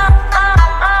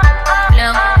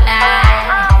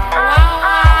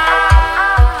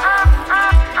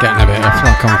 Getting a bit of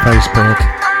flack on Facebook.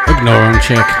 Ignore on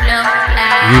chick.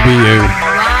 You be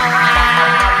you.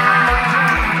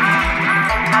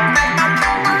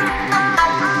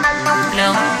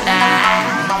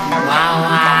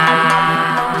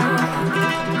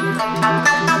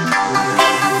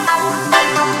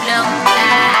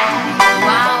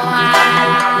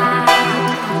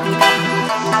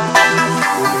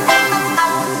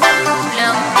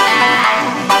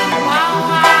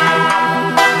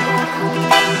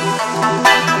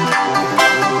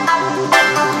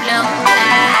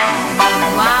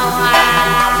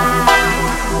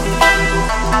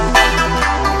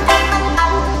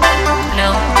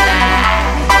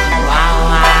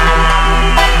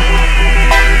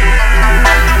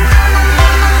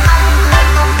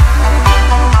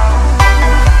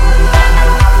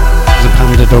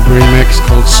 Dub remix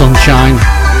called Sunshine.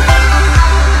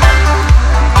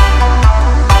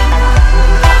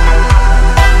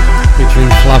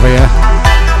 Featuring Flavia,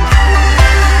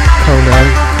 Colo.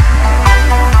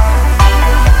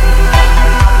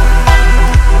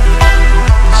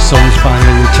 Sun's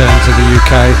finally returned to the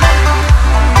UK.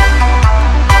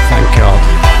 Thank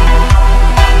God.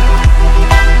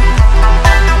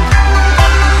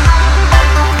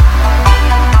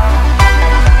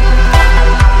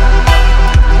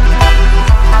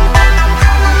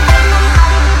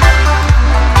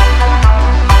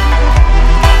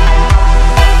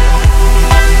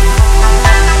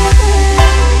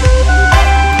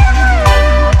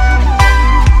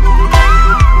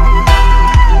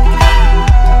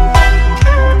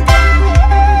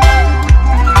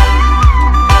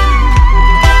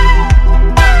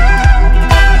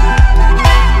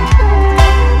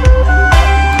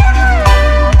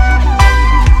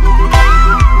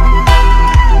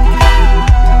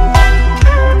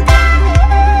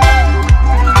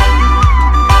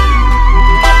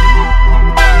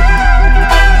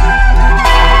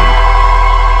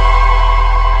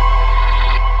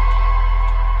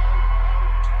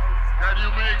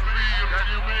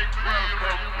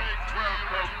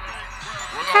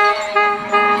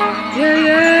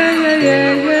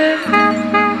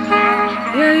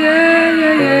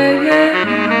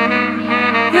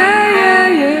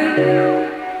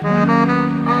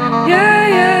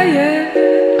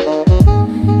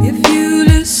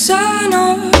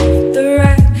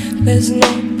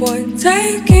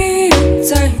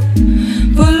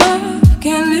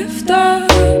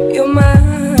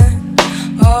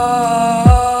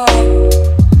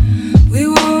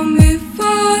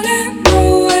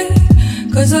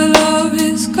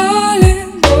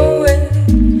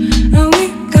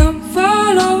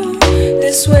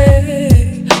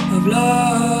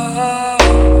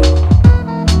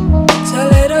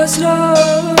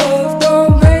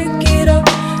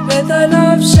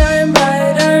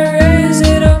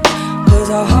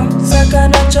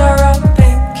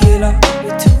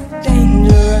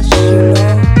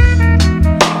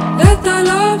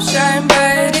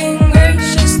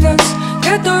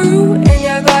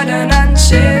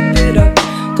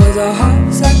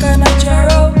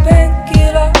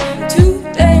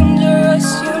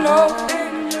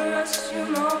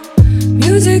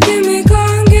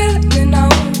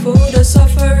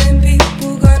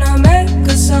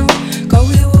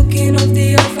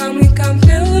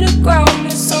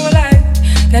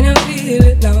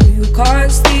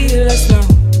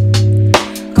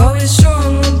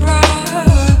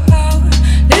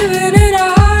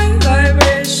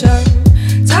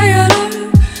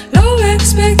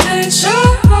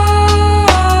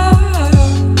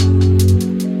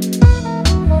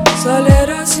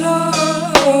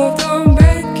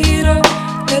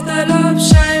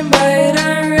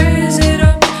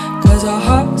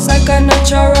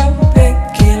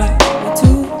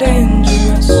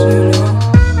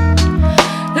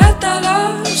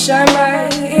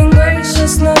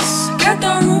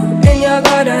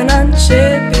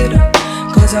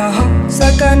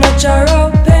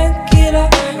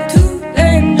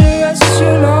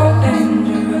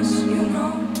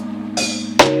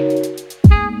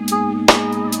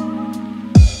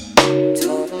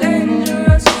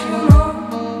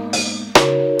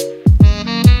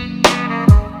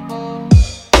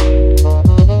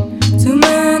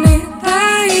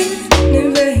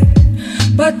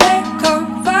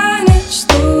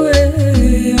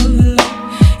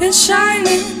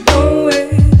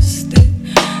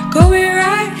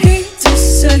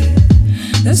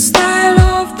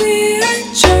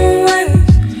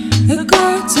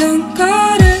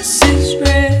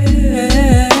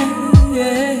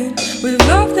 With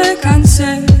love they can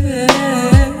say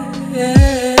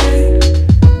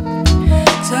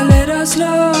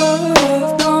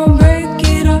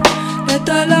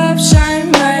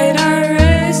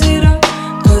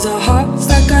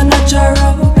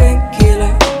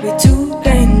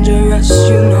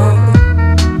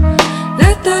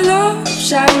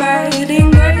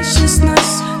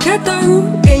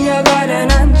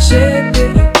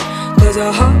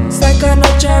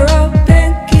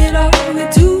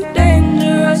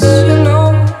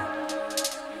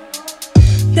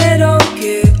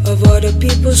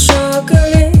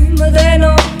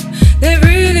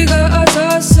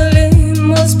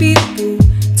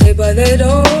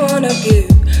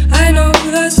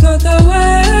that's not the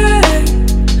way.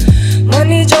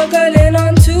 Money juggling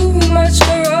on too much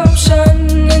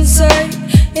corruption inside,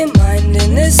 in mind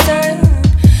in this time.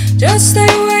 Just stay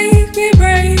awake, be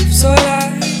brave, so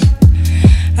light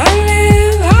and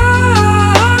live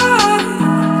high.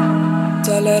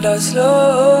 Don't let us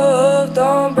love,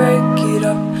 don't break it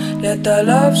up. Let the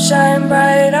love shine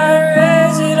bright and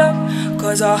raise it up.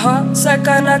 Cause our hearts like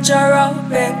a natural,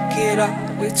 pick it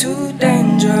up. We're too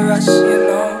dangerous, you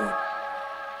know.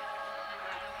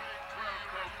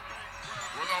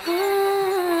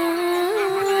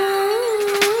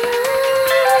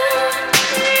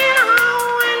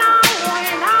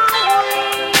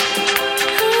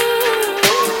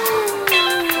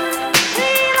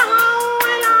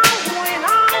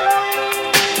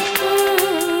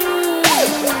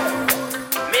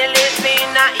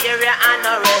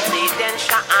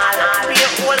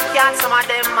 Some of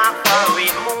them are for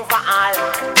remove all.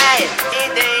 Hey,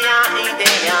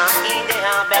 idea,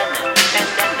 bend.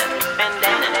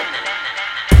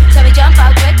 So we jump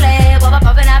out quickly, what we're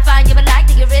popping, I find you would like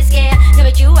to get risky. Know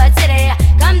what you would today.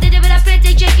 Come to do with a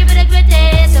pretty chick, give it a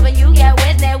gritty. So when you get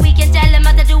with me, we can tell them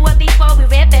how to do it before we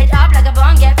rip it up like a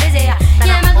bomb, get busy. Yeah,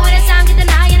 I'm going to sound, get the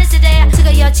high in the city.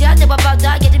 Took a your chat, they were about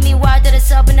that, getting me wild to the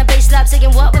sub in the bass slap.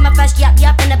 Saying what with my fast yap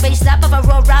in the bass slap of a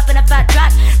roll rap and a fat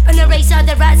track. Run the race out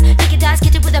the rats, take it dance,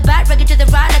 get it with a bat, break it to the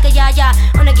right like a ya.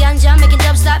 On a ganja, making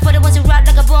dub slap for the ones who rock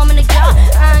like a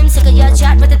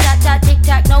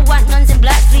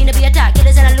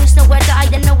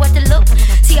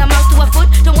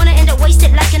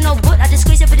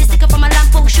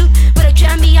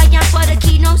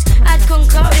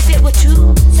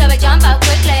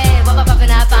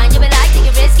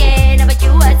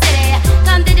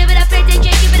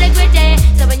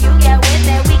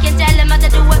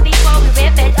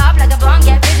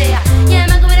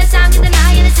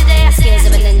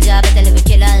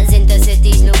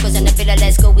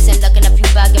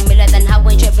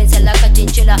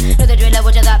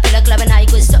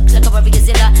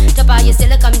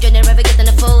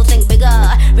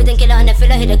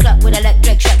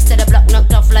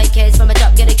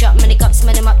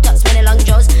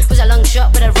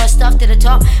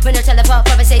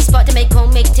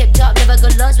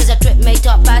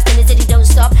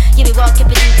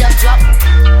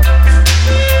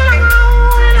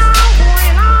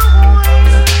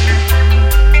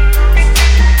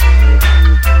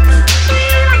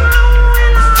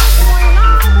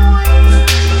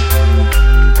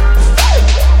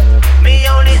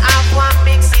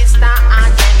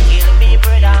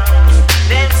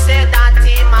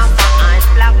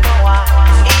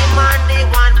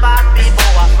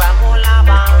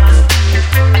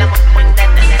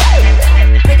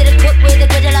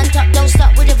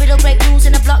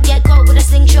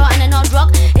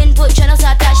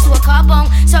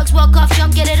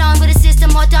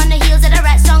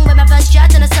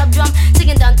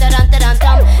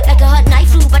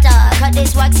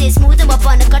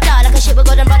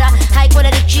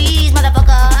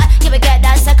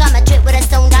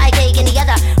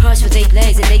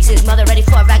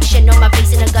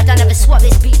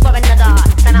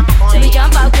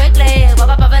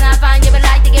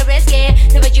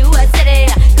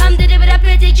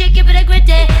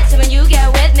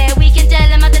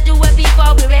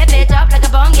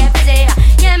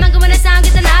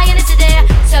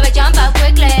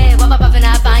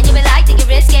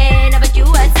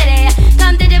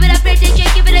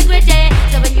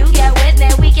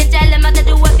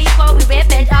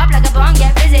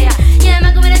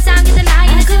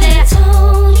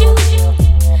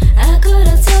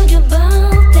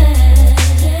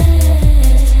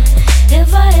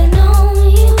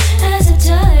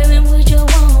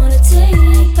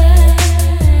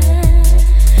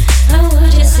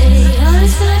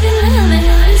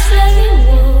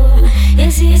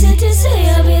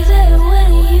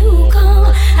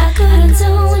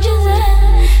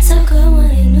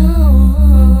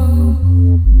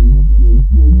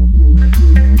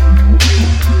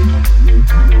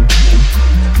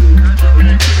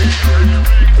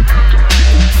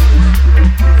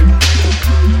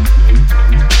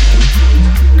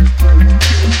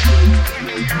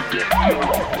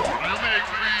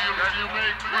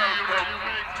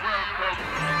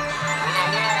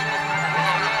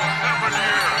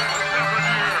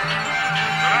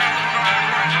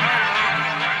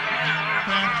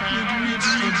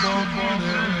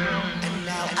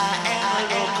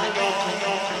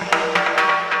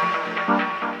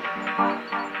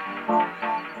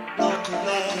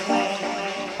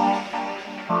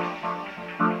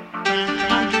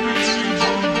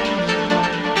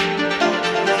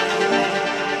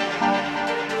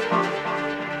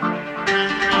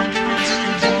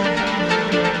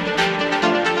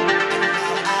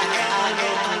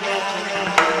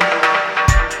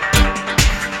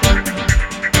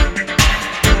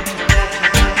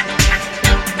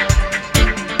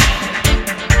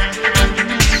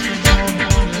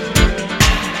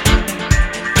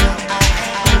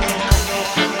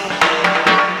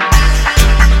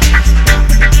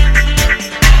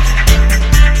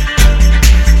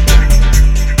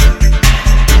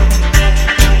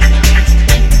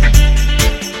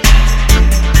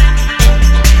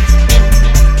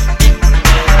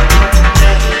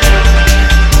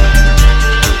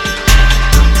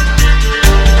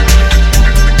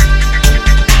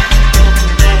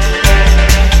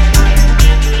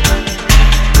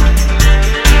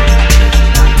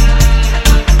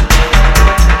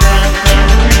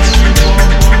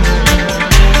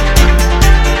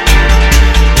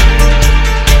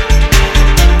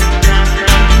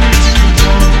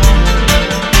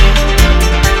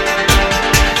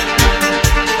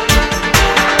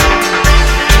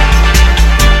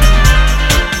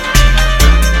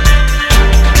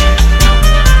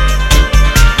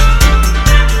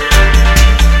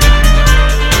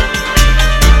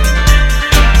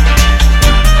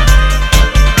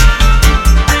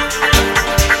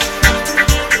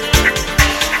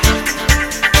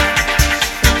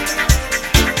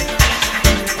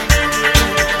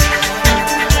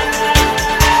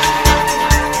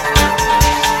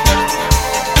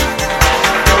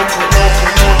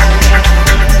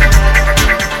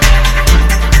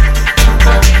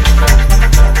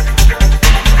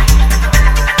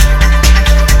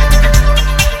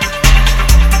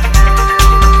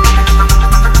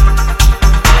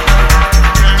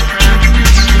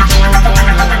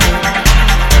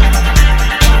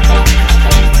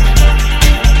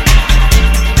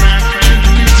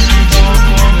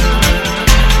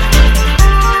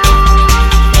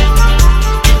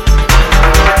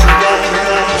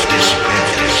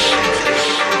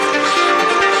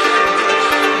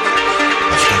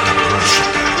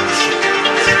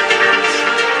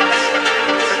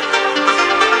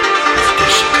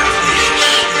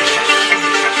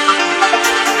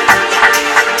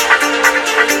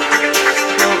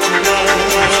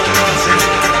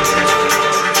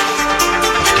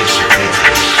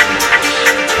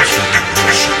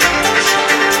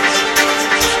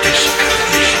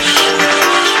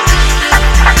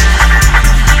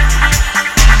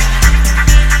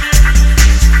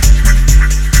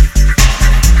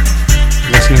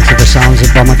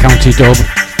quality dub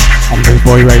on Boot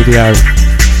Boy Radio.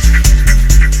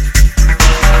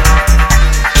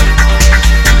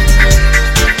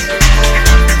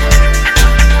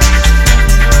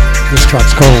 This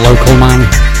track's called Local Man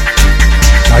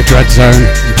by Dread Zone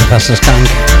and Professor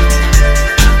Skank.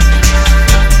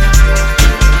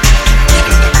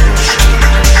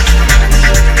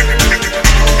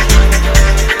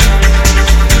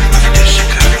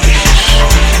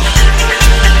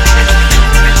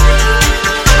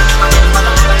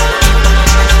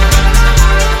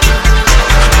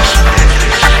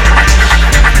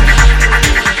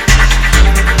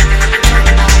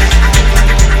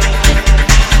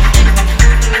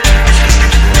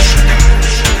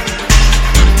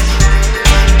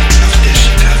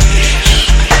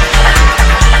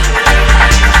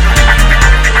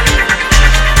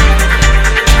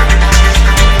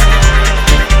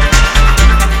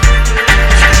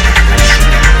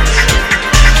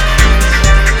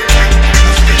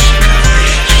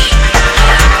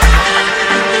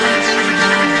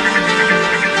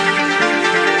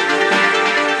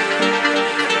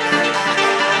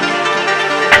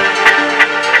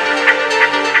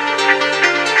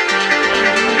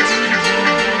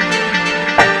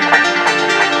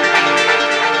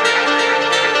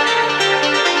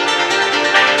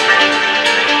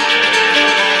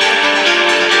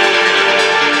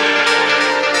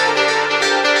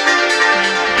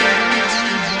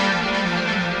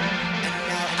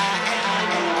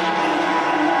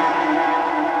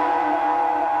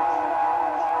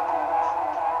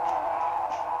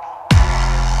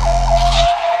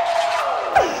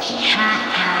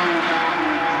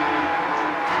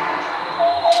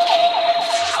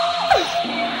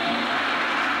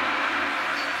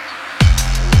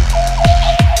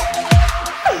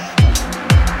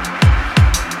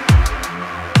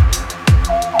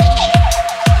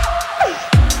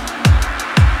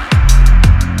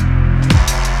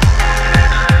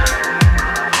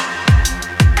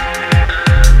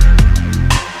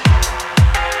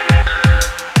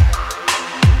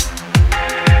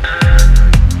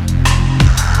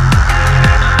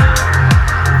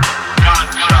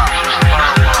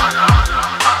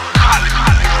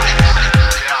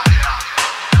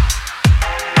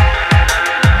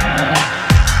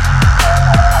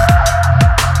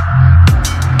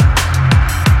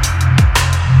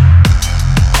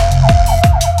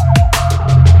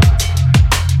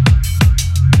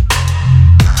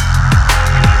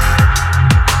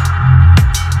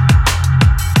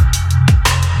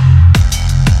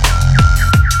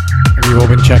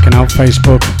 Checking out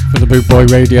Facebook for the Boot Boy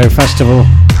Radio Festival.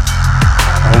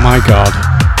 Oh my god.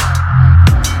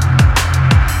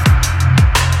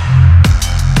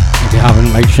 If you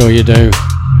haven't, make sure you do.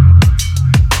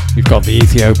 We've got the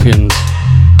Ethiopians.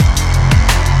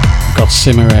 We've got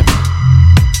Simarip.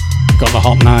 We've got the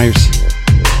Hot Knives.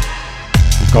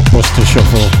 We've got Buster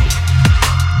Shuffle.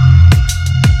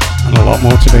 And a lot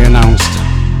more to be announced.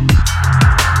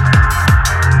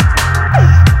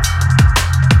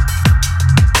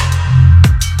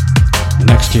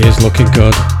 Next year's looking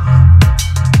good.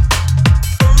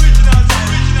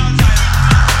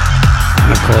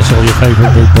 And of course all your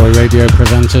favourite Boot Boy Radio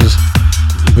presenters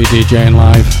will be DJing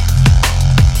live.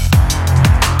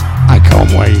 I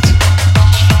can't wait.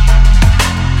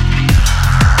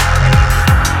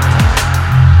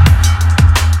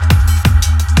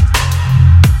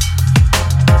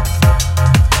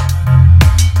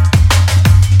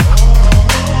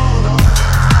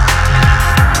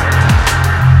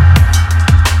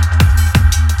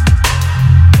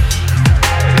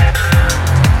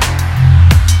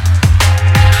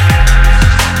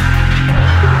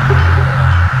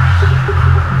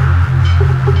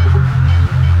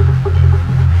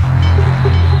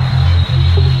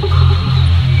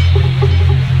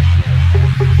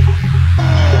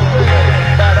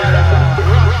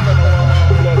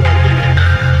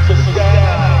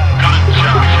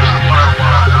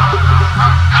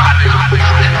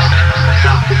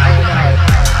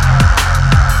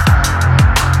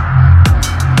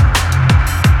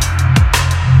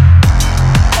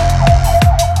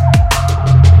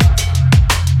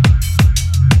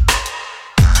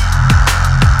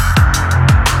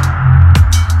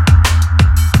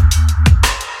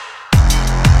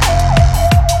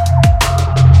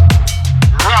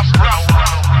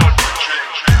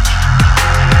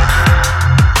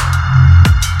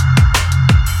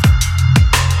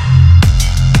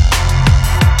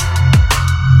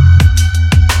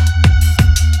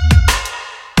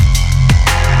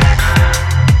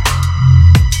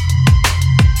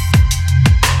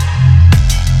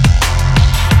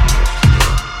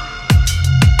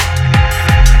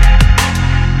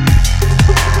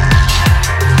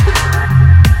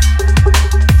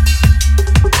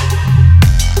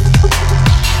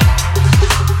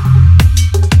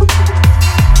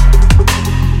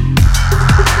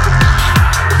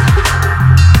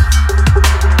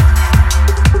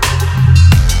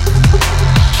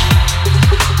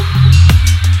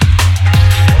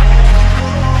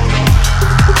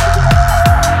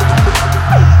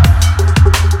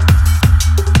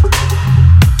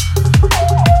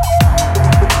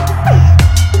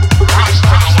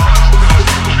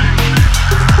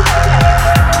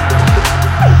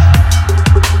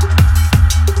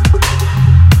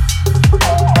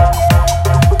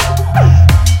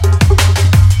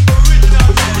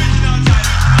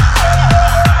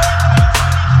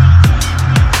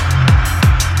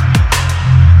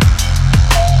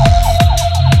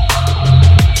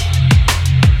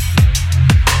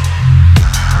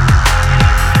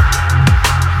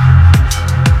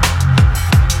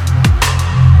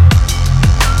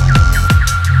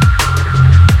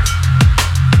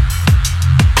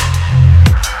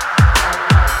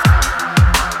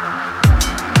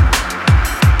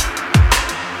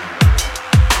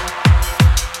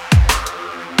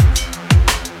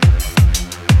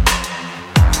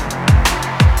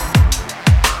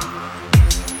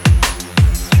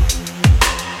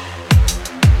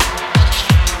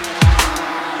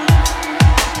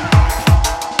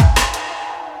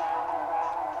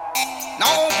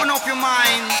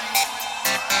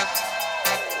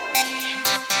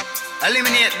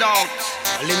 Eliminate doubt.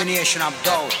 Elimination of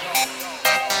doubt.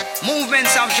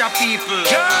 Movements of your people.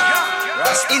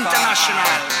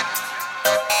 International.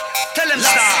 Tell them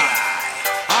start.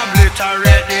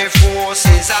 Obliterate the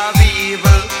forces of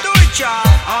evil. Do it, y'all.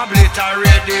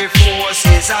 Obliterate the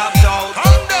forces of doubt.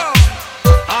 Come down.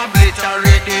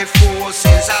 Obliterate the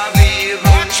forces of evil.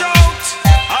 Watch out.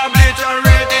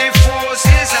 Obliterate the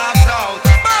forces of doubt.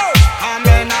 Come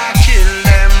in and kill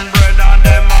them, brother.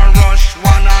 Them and rush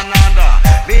one another.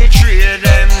 Betray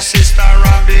them, sister,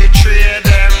 and betray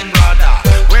them, brother.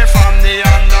 We're from the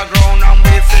underground and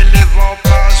we feel live up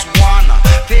as one.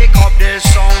 Pick up the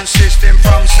sound system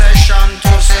from session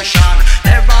to session.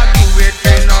 Never do it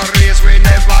in no race, we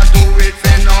never do it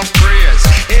in no praise.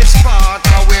 It's part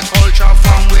of our culture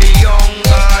from we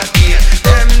younger days.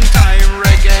 Them time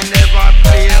reggae never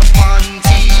play on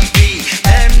TV.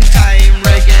 Them time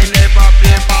reggae never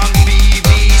play on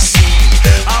BBC.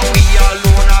 And we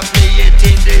alone are play it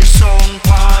in the sound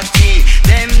party.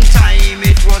 Them time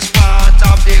it was part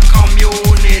of the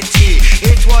community.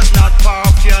 It was not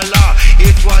popular,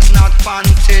 it was not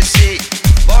fantasy.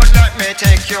 But let me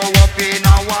take you up in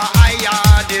our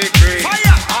higher degree.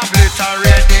 Fire!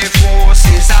 Obliterate the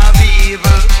forces of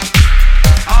evil.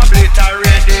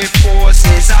 Obliterate the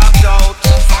forces of doubt.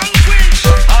 Vanquish!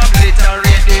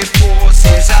 Obliterate the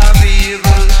forces of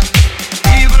evil.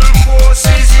 Evil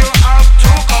forces, you have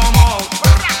to come out.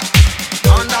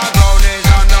 Underground is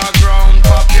underground,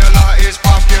 popular is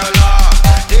popular.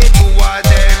 The two of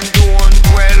them don't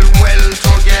well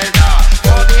together.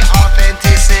 For the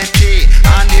authenticity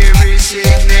and the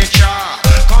re-signature.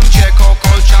 Come check our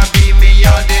culture, be me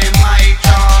and the mic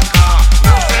talker.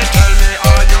 You fit tell me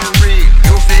are you real,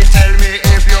 you fit tell me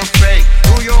if you fake.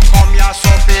 Do you come here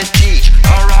so fit teach,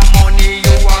 or a money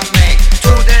you want make?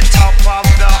 To the top of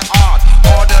the art,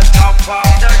 or the top of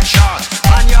the chart.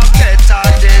 And you better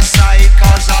decide,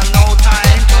 cause I no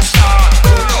time to start.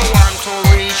 Do you want to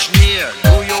reach near,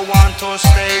 do you want to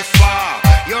stay far?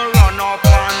 You run up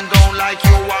and down like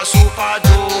you are super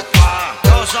duper.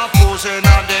 Just a posing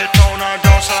on the town or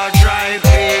just a drive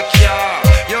big car.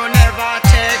 You never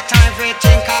take time to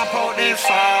think about the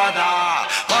Father.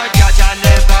 But Jaja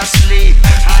never sleep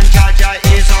and Jaja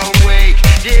is awake.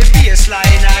 The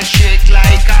bassline a shake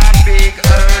like a big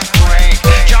earthquake.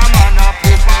 Jaman a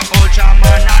poop a culture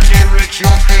man and lyrics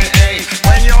you create.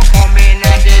 When you come in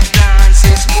and the dance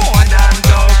is more than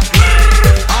dub.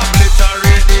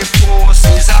 Obliterate the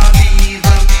forces of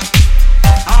evil.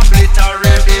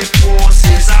 Obliterate the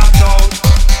forces of doubt.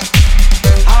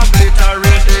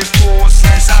 Obliterate the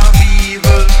forces of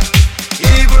evil.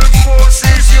 Evil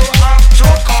forces, you have to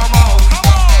come out.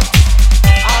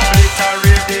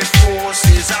 Obliterate the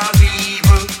forces of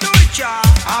evil.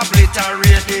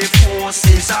 Obliterate the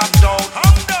forces of doubt.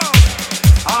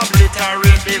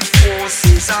 Obliterate the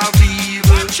forces of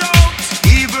evil.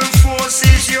 Evil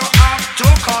forces, you have to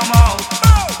come out.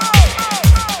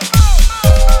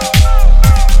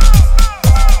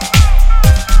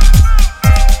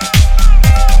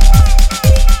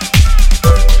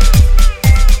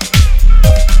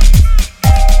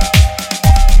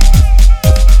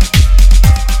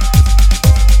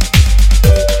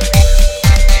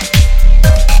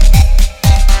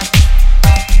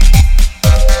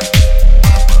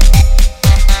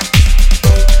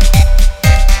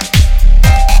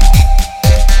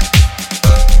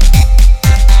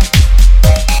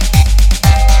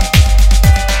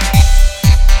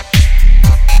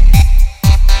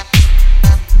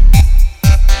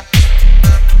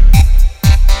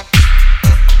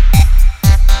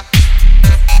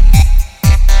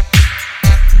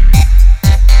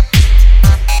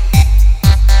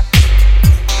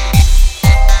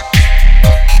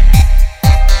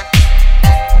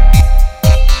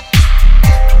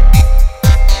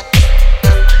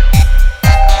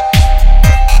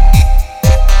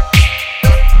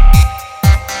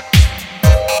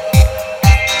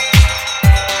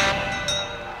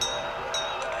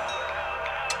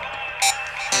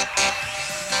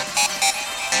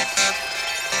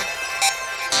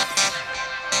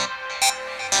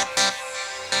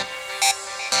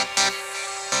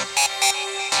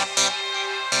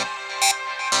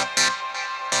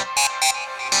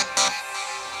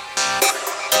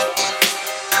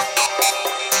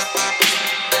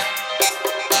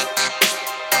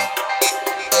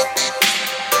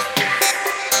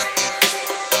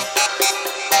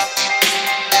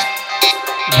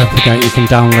 Don't forget you can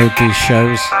download these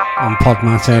shows on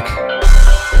Podmatic.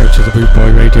 Go to the Boot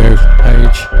Boy Radio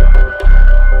page.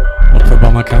 Look for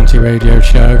Bomber County Radio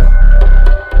Show.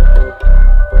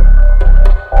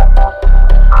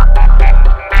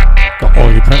 Got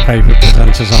all your favourite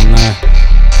presenters on there.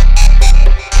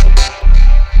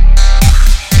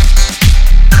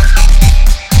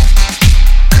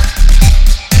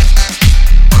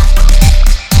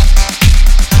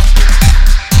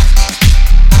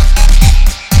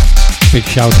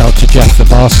 shout out to Jeff the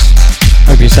boss.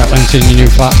 Hope you're settling in your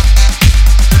new flat.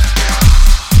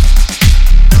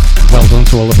 Well done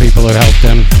to all the people who helped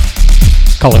him.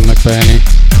 Colin McBurney,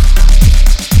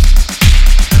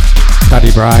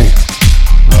 Daddy Bry,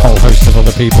 a whole host of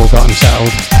other people got him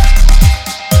settled.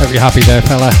 Hope you're happy there,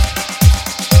 fella.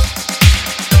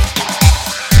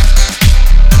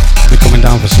 We're coming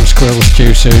down for some squirrel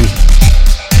stew soon.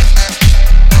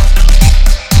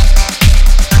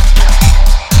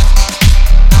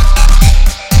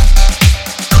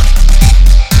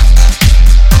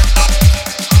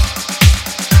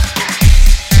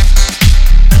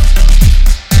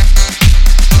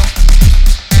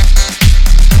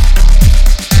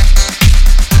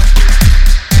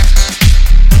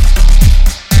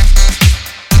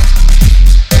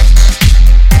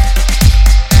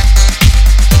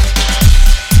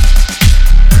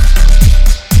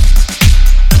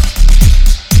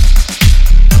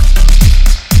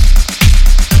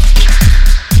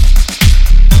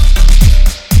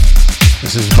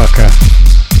 This is Bucker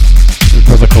with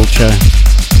Brother Culture,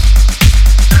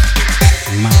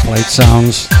 Map Plate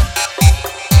Sounds.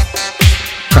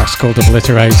 Track's called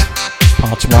Obliterate,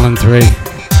 parts 1 and 3.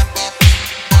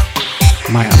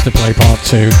 Might have to play part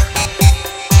 2.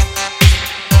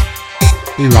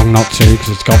 Be wrong not to, because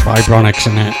it's got Vibronics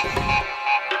in it.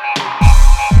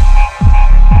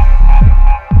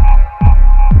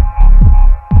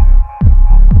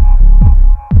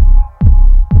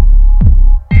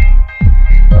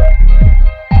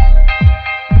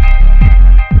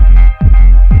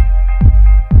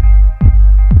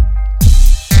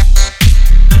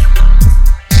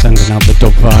 Sending out the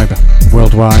dub vibe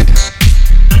worldwide.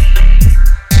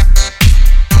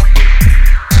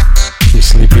 You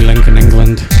sleepy link in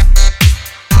England.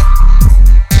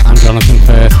 I'm Jonathan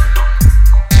Firth.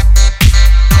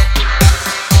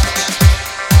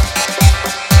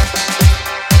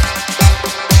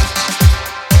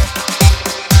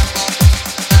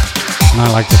 And I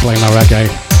like to play my reggae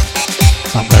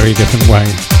that very different way.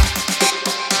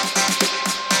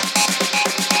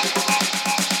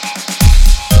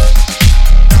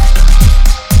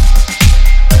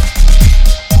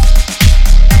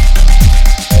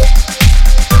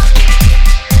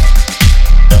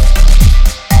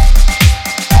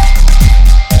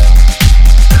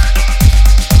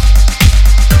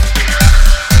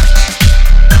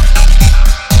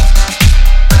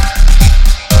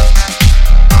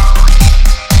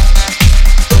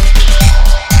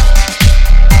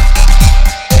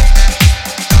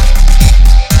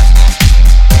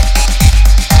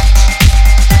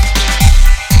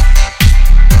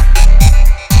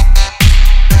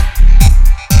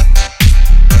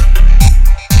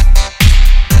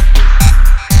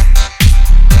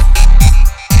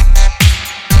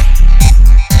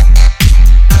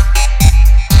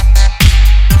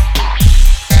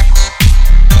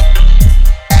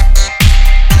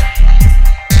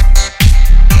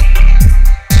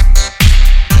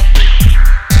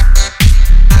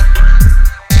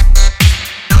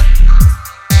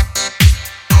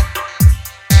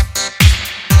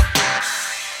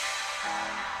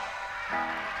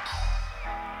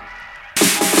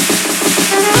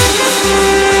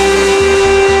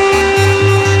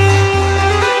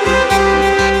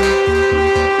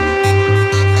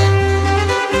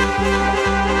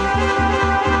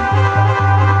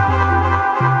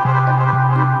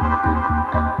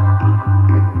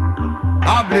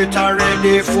 Obliterate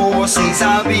the forces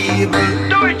of evil.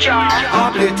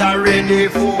 Obliterate the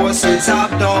forces of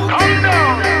doubt.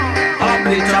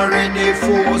 Obliterate the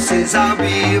forces of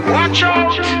evil. Watch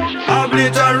out!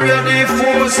 Obliterate the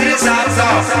forces of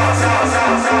doubt.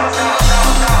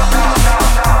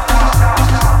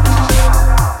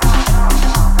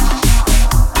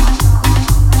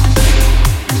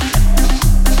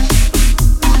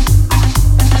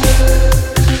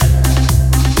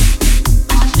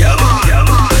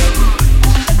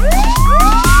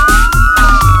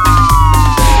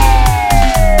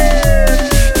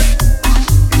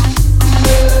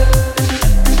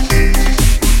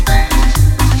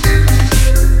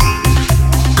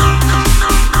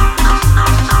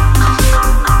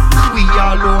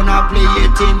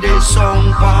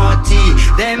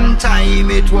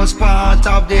 It was part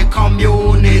of the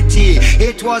community.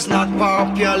 It was not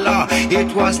popular,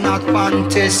 it was not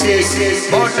fantasy.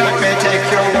 But let me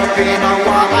take you up in a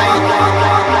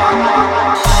while.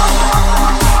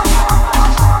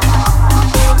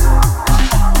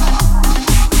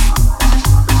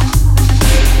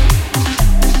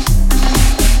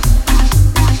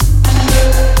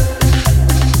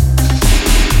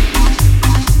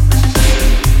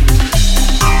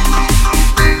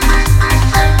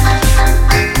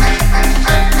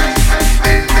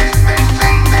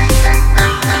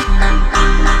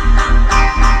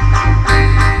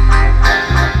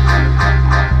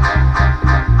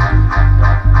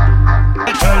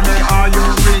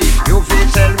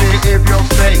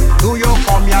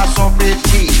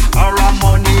 city or a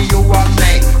money you a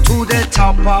make to the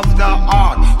top of the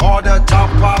art or the top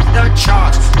of the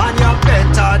charts. And you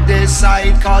better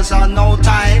decide, cause I no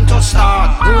time to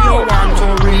start. Do you want to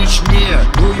reach near?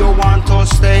 Do you want to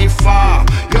stay far?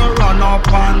 You run up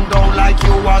and down like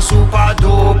you are super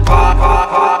duper.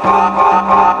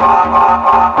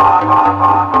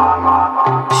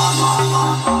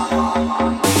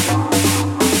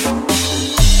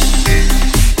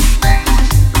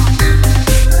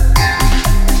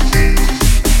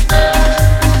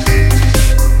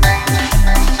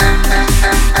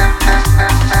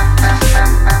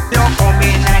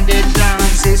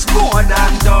 More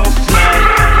than dope play.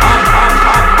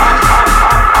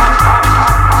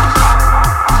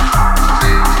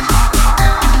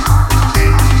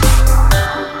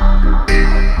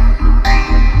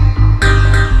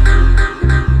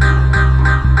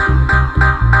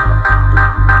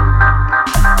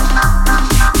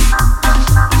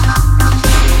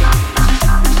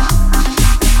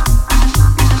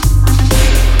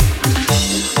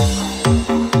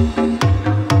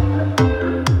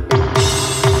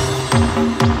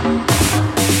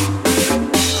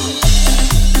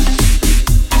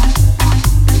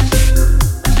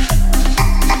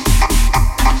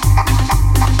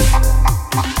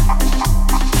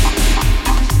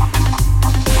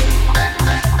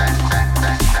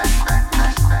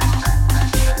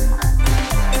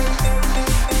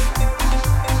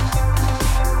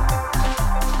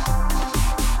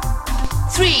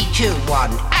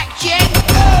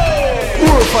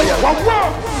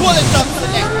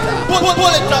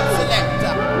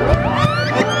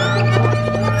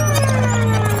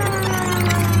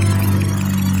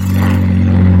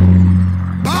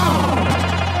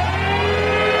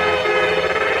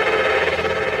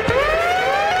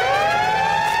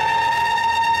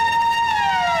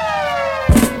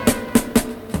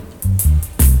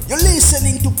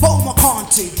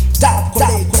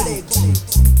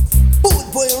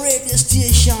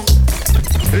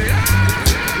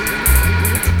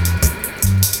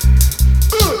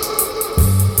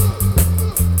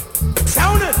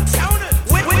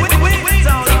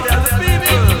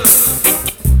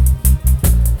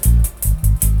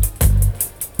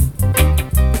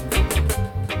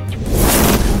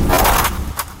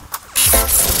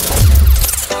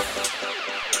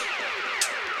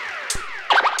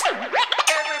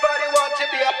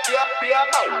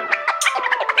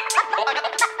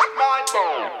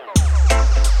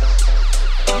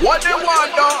 What they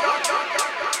want though?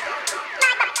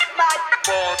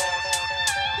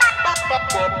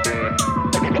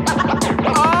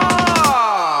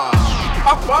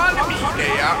 Up on the beat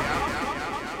there.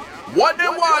 What they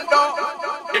want though?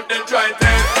 If they try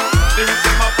to they will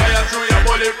see my fire through your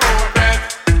bulletproof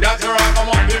vest. That's where I come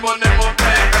up, people them up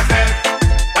like a set.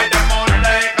 By them out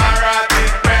like a rotten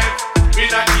bread. We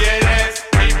not careless.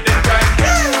 If they try to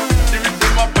they will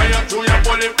see my fire through your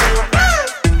bulletproof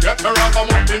vest. That's where I come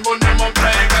up, people them up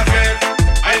like a set.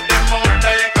 By them out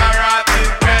like a rotten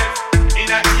bread. We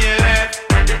not careless.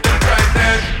 If they try to.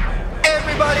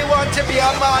 Everybody want to be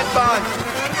a madman,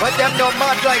 but them no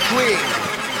mad like we.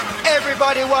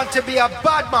 Everybody want to be a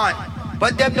bad man,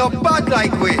 but them no bad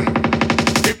like we.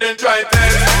 If they try to.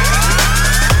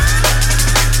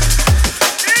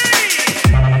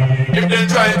 If they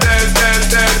try to.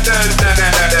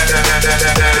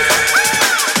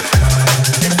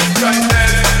 If they try to.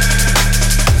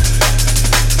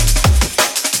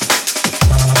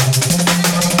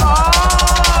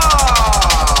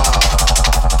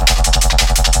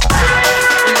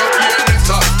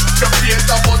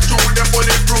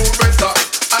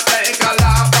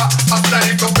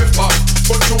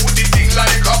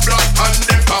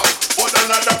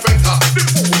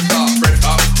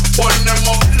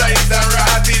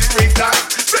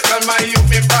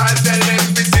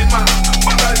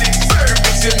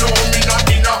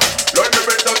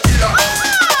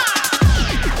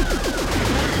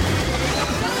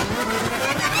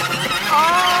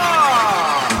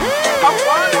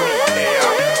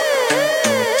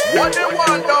 What they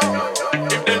want though?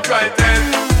 If they try to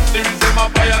they will see my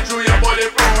fire through your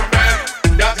bulletproof vest.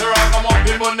 That's where I come up,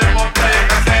 people them up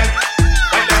like a set.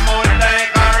 And them out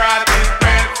like a rotten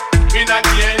bread. We not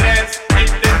careless. If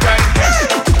they try to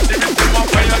they will see my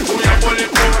fire through your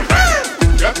bulletproof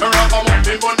vest. That's where I come up,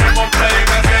 people them up like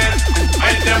a set.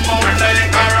 And them out like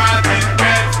a rotten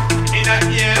bread. We not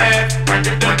careless.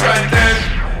 If they try to.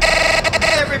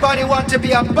 Everybody want to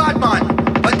be a bad man,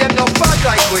 but them no bad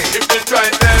like we. If they try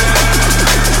to.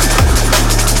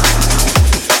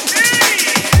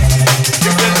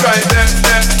 You can try them.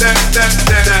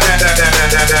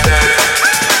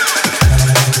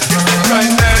 You can try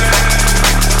them.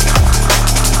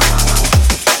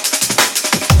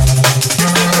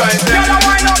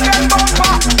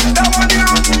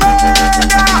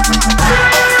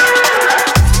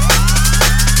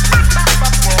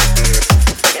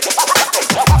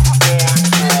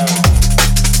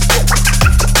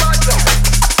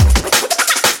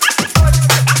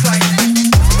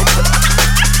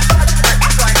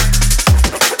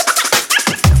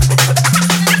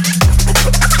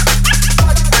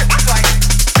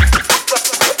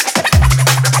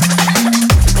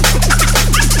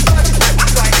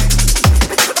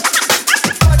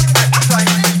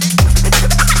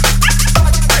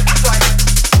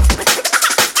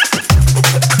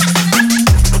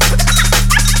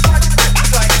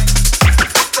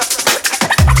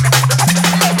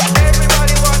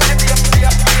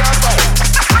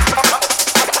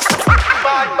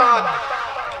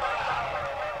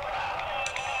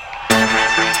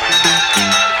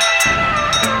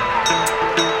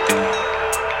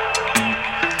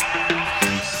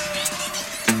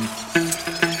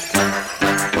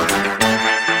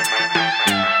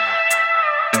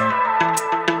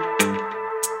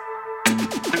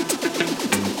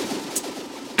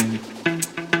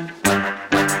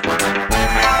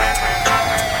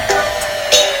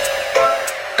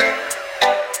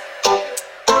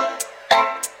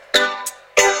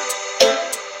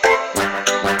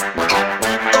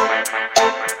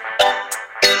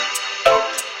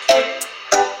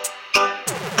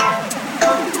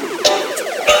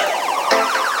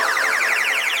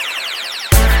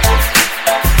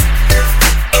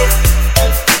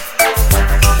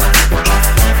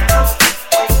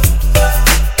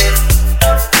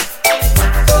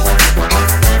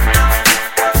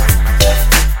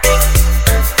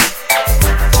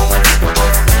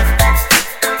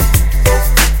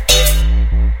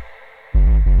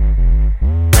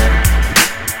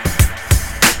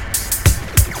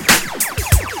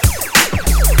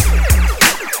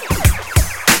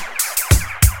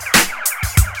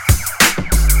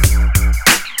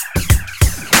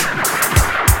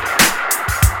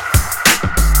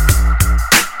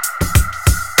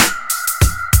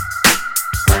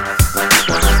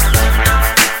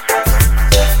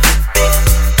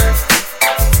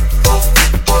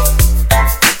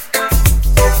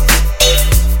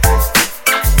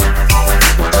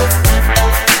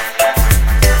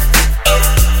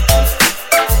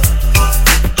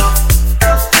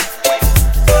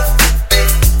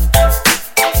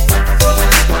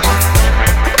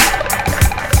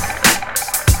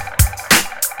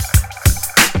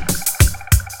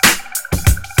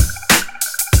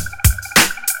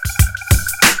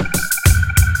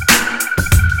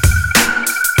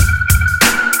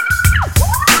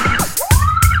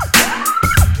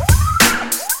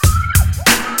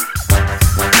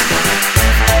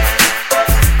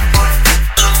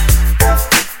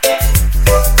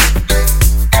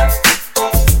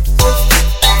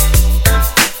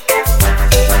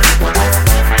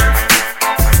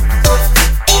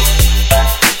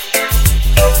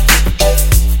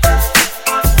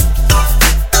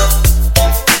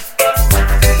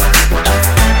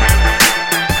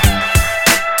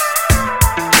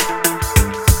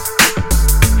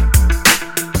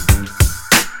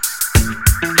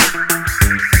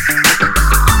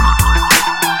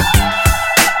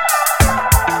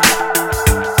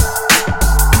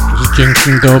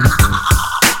 Jinxon dub,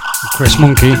 Chris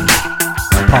Monkey,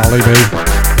 Parley B.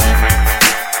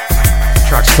 The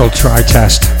track's called Try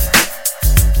Test.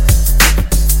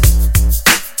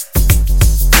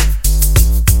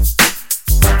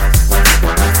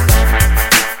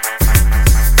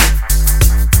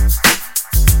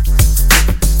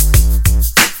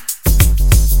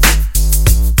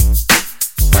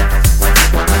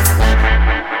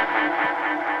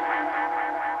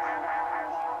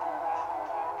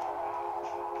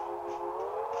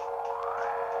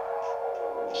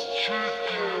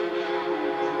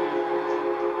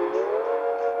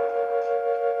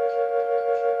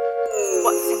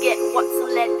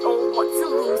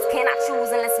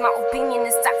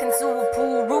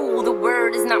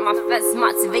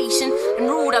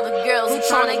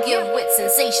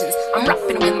 I'm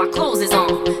rapping with my clothes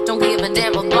on. Don't give a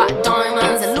damn about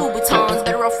diamonds and Louboutins.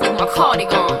 Better off with my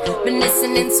cardigan. Been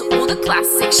listening to all the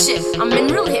classic shit. I'm in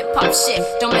real hip hop shit.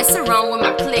 Don't mess around with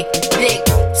my click. Big,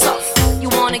 tough. You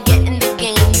wanna get in the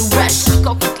game? You rush.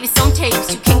 Go quickly some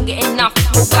tapes. You can't get enough.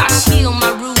 Oh gosh, heal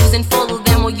my rules and follow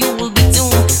them or you will be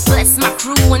doomed. Bless my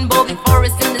crew and Bobby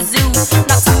Forrest in the zoo.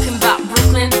 Not talking about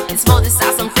Brooklyn. It's more the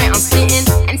South I'm I'm spitting.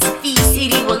 And City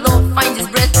City where love finds his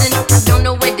breath in. I don't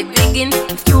know where to begin.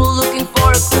 If you were looking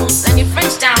for a cruise and you're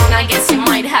French down, I guess you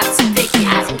might have to pick it.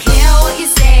 I don't care what you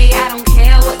say, I don't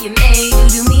care what you may. You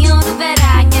do me all the better,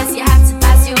 I guess you have to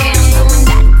pass your way. I'm doing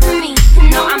that for me,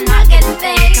 no I'm not getting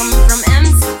paid. Coming from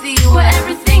MC where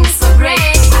everything's so great.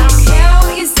 I don't care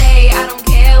what you say, I don't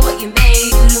care what you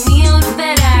may. You do me all the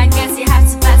better, I guess you have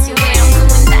to pass your way. I'm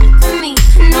doing that for me,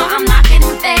 no I'm not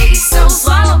getting paid. So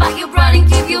swallow back your pride and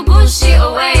keep your bullshit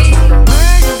away.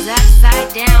 Word is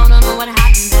upside down, don't know what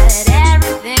happened, but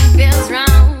everything feels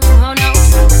wrong. Oh no,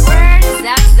 word is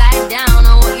upside down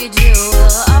on what you do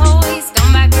will always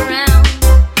come back around.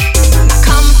 I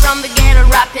come from the ghetto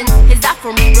rapping, is that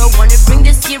from me, bro? Wanna bring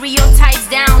the stereotypes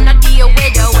down, not be a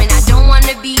widow, and I don't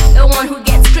wanna be the one who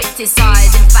gets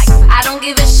criticized. In fact, I don't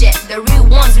give a shit, the real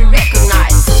ones we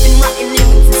recognize. Been rocking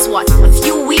lyrics since what, a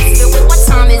few weeks, but what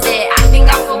time is it? I think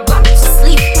I forgot to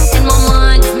sleep, and my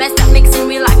mind is messed up mixing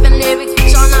real life and lyrics,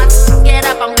 which are not. Get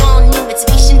up, I'm going new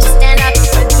motivation to stand up.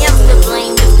 For the ends to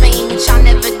blame the fame, which I'll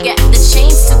never get the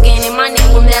chance to gain. And my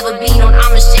name will never be known,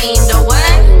 I'm ashamed of what?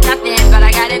 Nothing, but I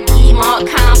gotta be more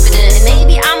confident. And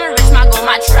maybe I'm a rich my goal,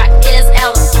 my track is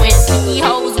eloquent. Sticky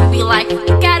hoes will be like,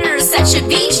 look at her, such a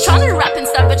beach. Trying to rap and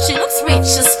stuff, but she looks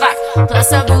rich as fuck. Plus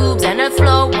her boobs and her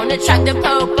flow, wanna track the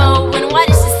popo. And what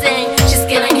is she saying? She's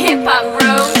killing hip hop,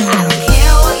 bro. I don't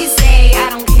care what you say, I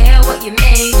don't care what you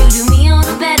may. You do me all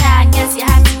the better, I guess you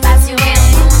have to pass your way.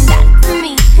 I'm doing that for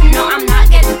me, no I'm not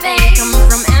getting paid. Coming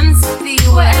from MCP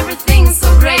where everything's so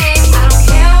great. I don't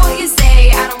care what you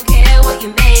say, I don't care what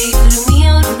you may. You do me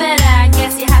all the better, I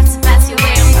guess you have to pass your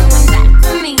way. I'm doing that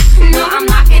for me, no I'm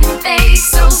not getting paid.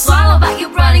 So swallow back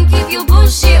your pride and keep your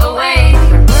bullshit away.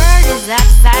 Word is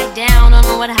upside down, don't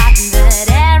know what happened, but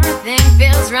everything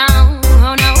feels wrong.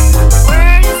 Oh no,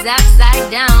 word is upside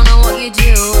down on what you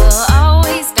do will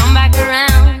always come back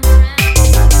around.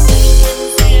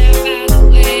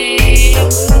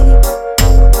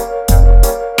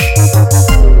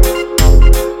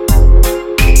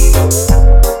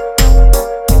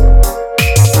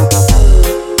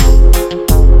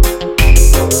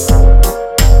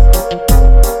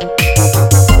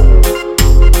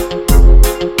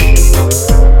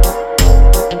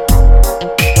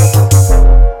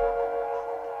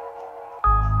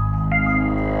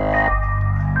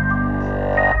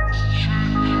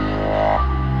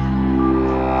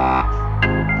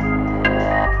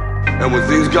 And when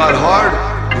things got hard,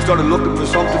 you started looking for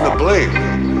something to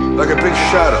blame, like a big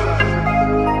shadow.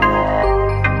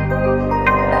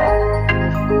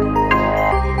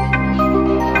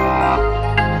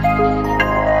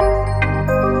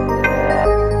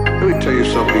 Let me tell you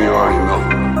something you already know.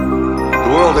 The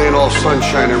world ain't all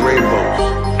sunshine and rainbows.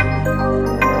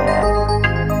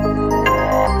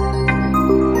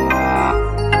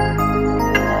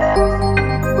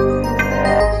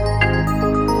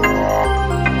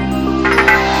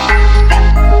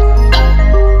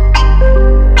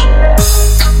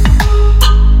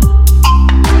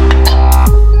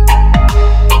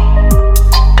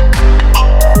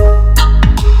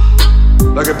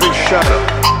 Like a big shadow.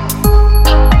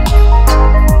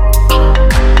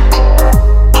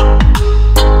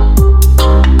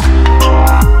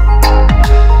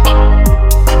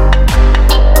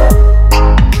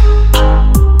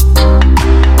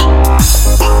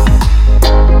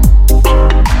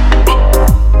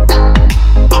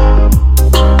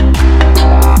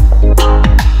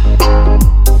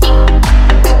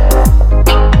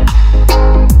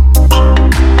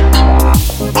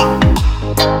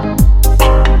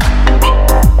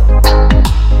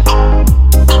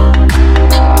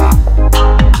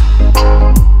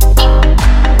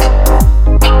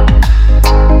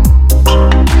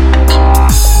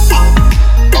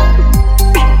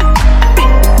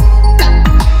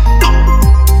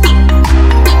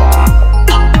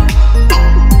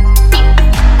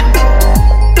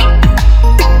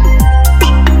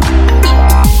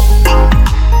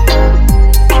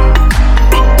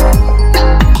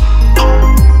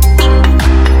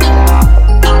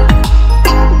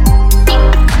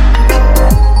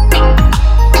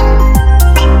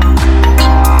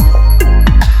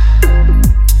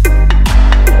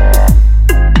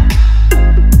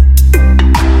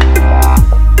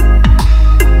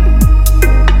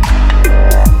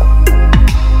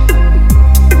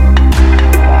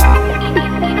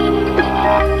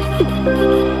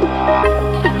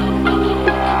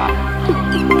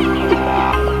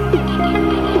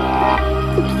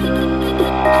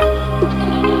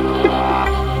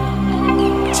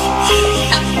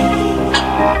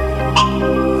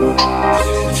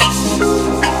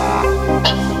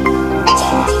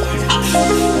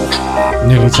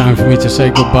 Nearly time for me to say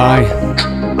goodbye.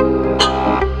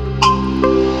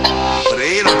 But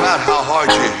it ain't about how hard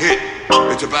you hit.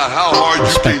 It's about how hard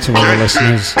Respect you to all the get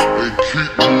listeners hit and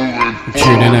keep moving who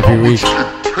tune in every week.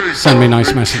 Send me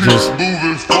nice messages.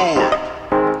 moving forward.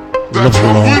 Love That's you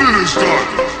what all. winning is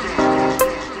done.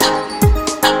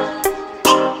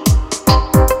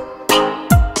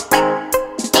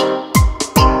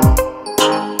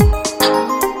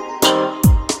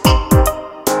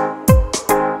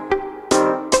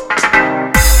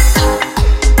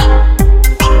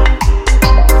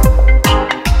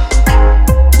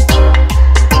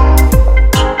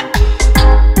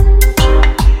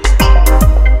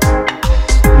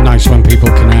 Nice when people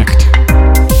connect.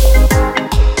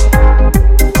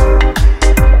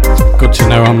 Good to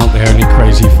know I'm not the only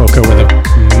crazy fucker with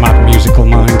a mad musical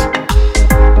mind.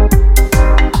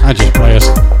 I just play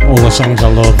all the songs I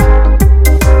love.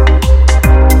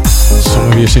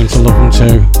 Some of you seem to love them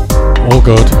too. All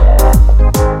good.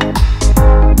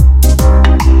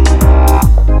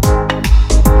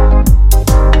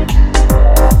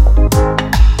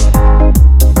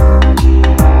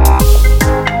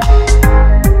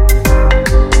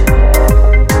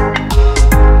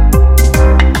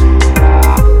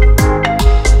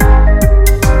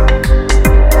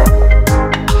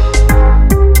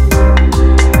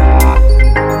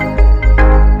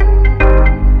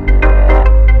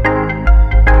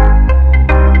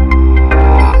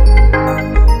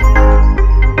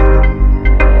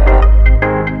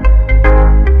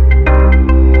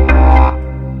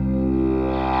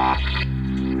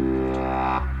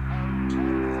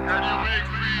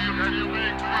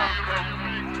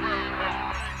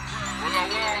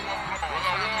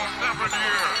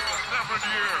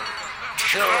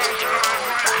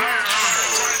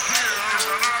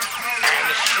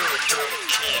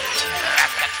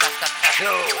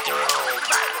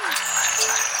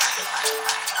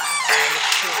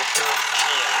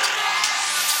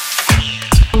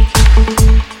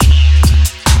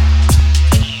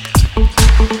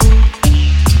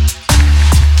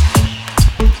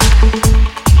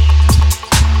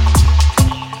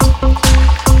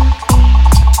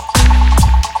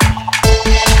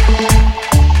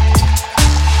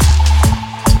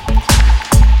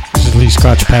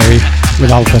 Perry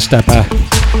with Alpha Stepper.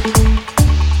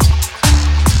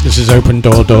 This is Open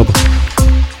Door Dub.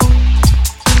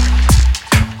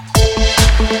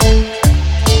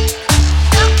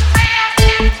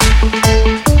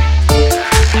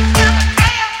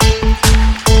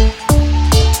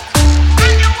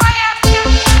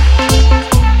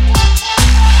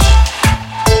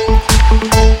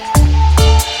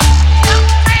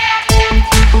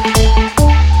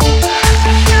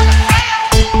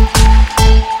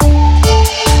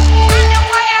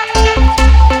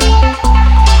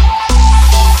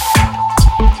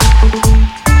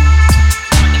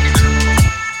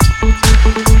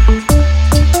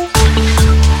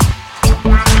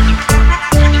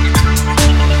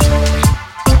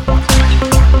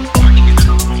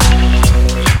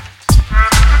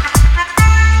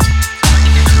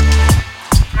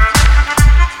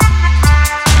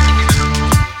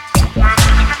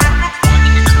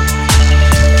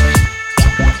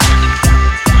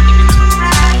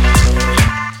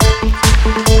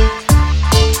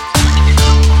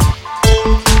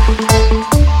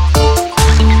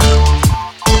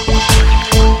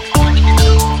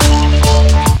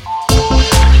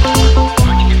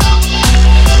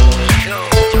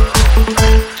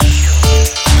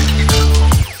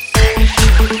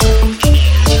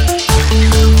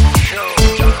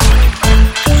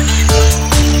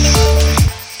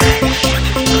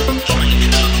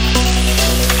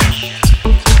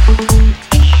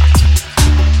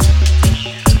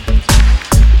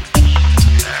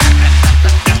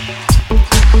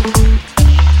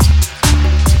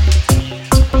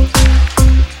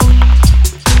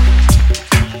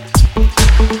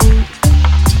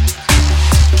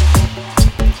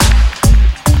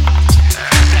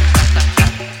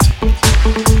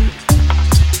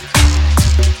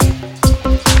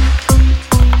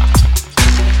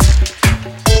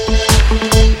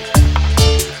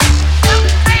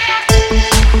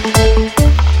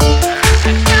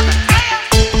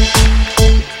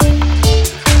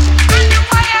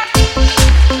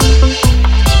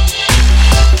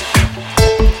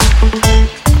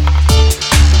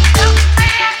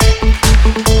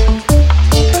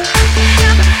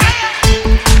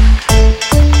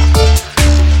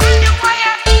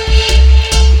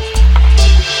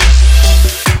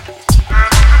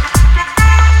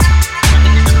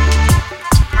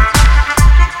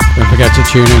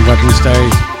 Tune in Wednesday,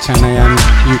 10 AM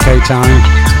UK time.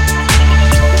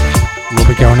 We'll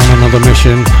be Going on another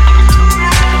mission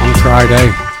on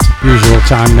Friday, usual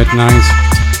time, midnight.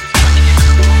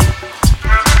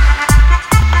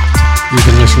 You've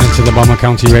been listening to the Bomber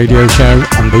County Radio Show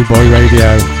on Boot Boy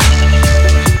Radio.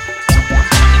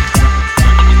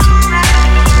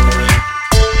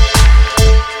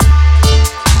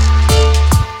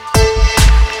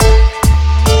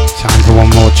 Time for one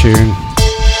more tune.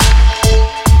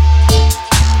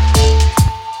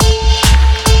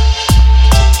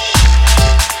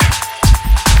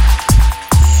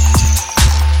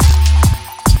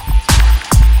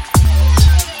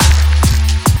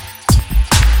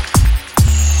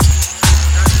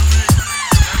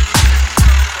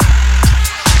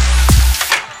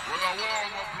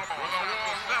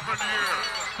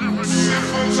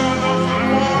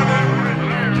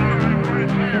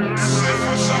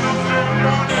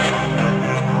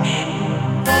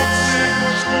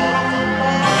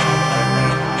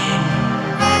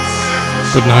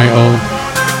 Good night all.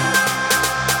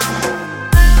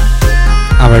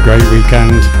 Have a great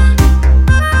weekend.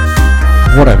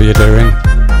 Whatever you're doing,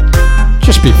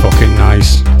 just be fucking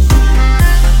nice.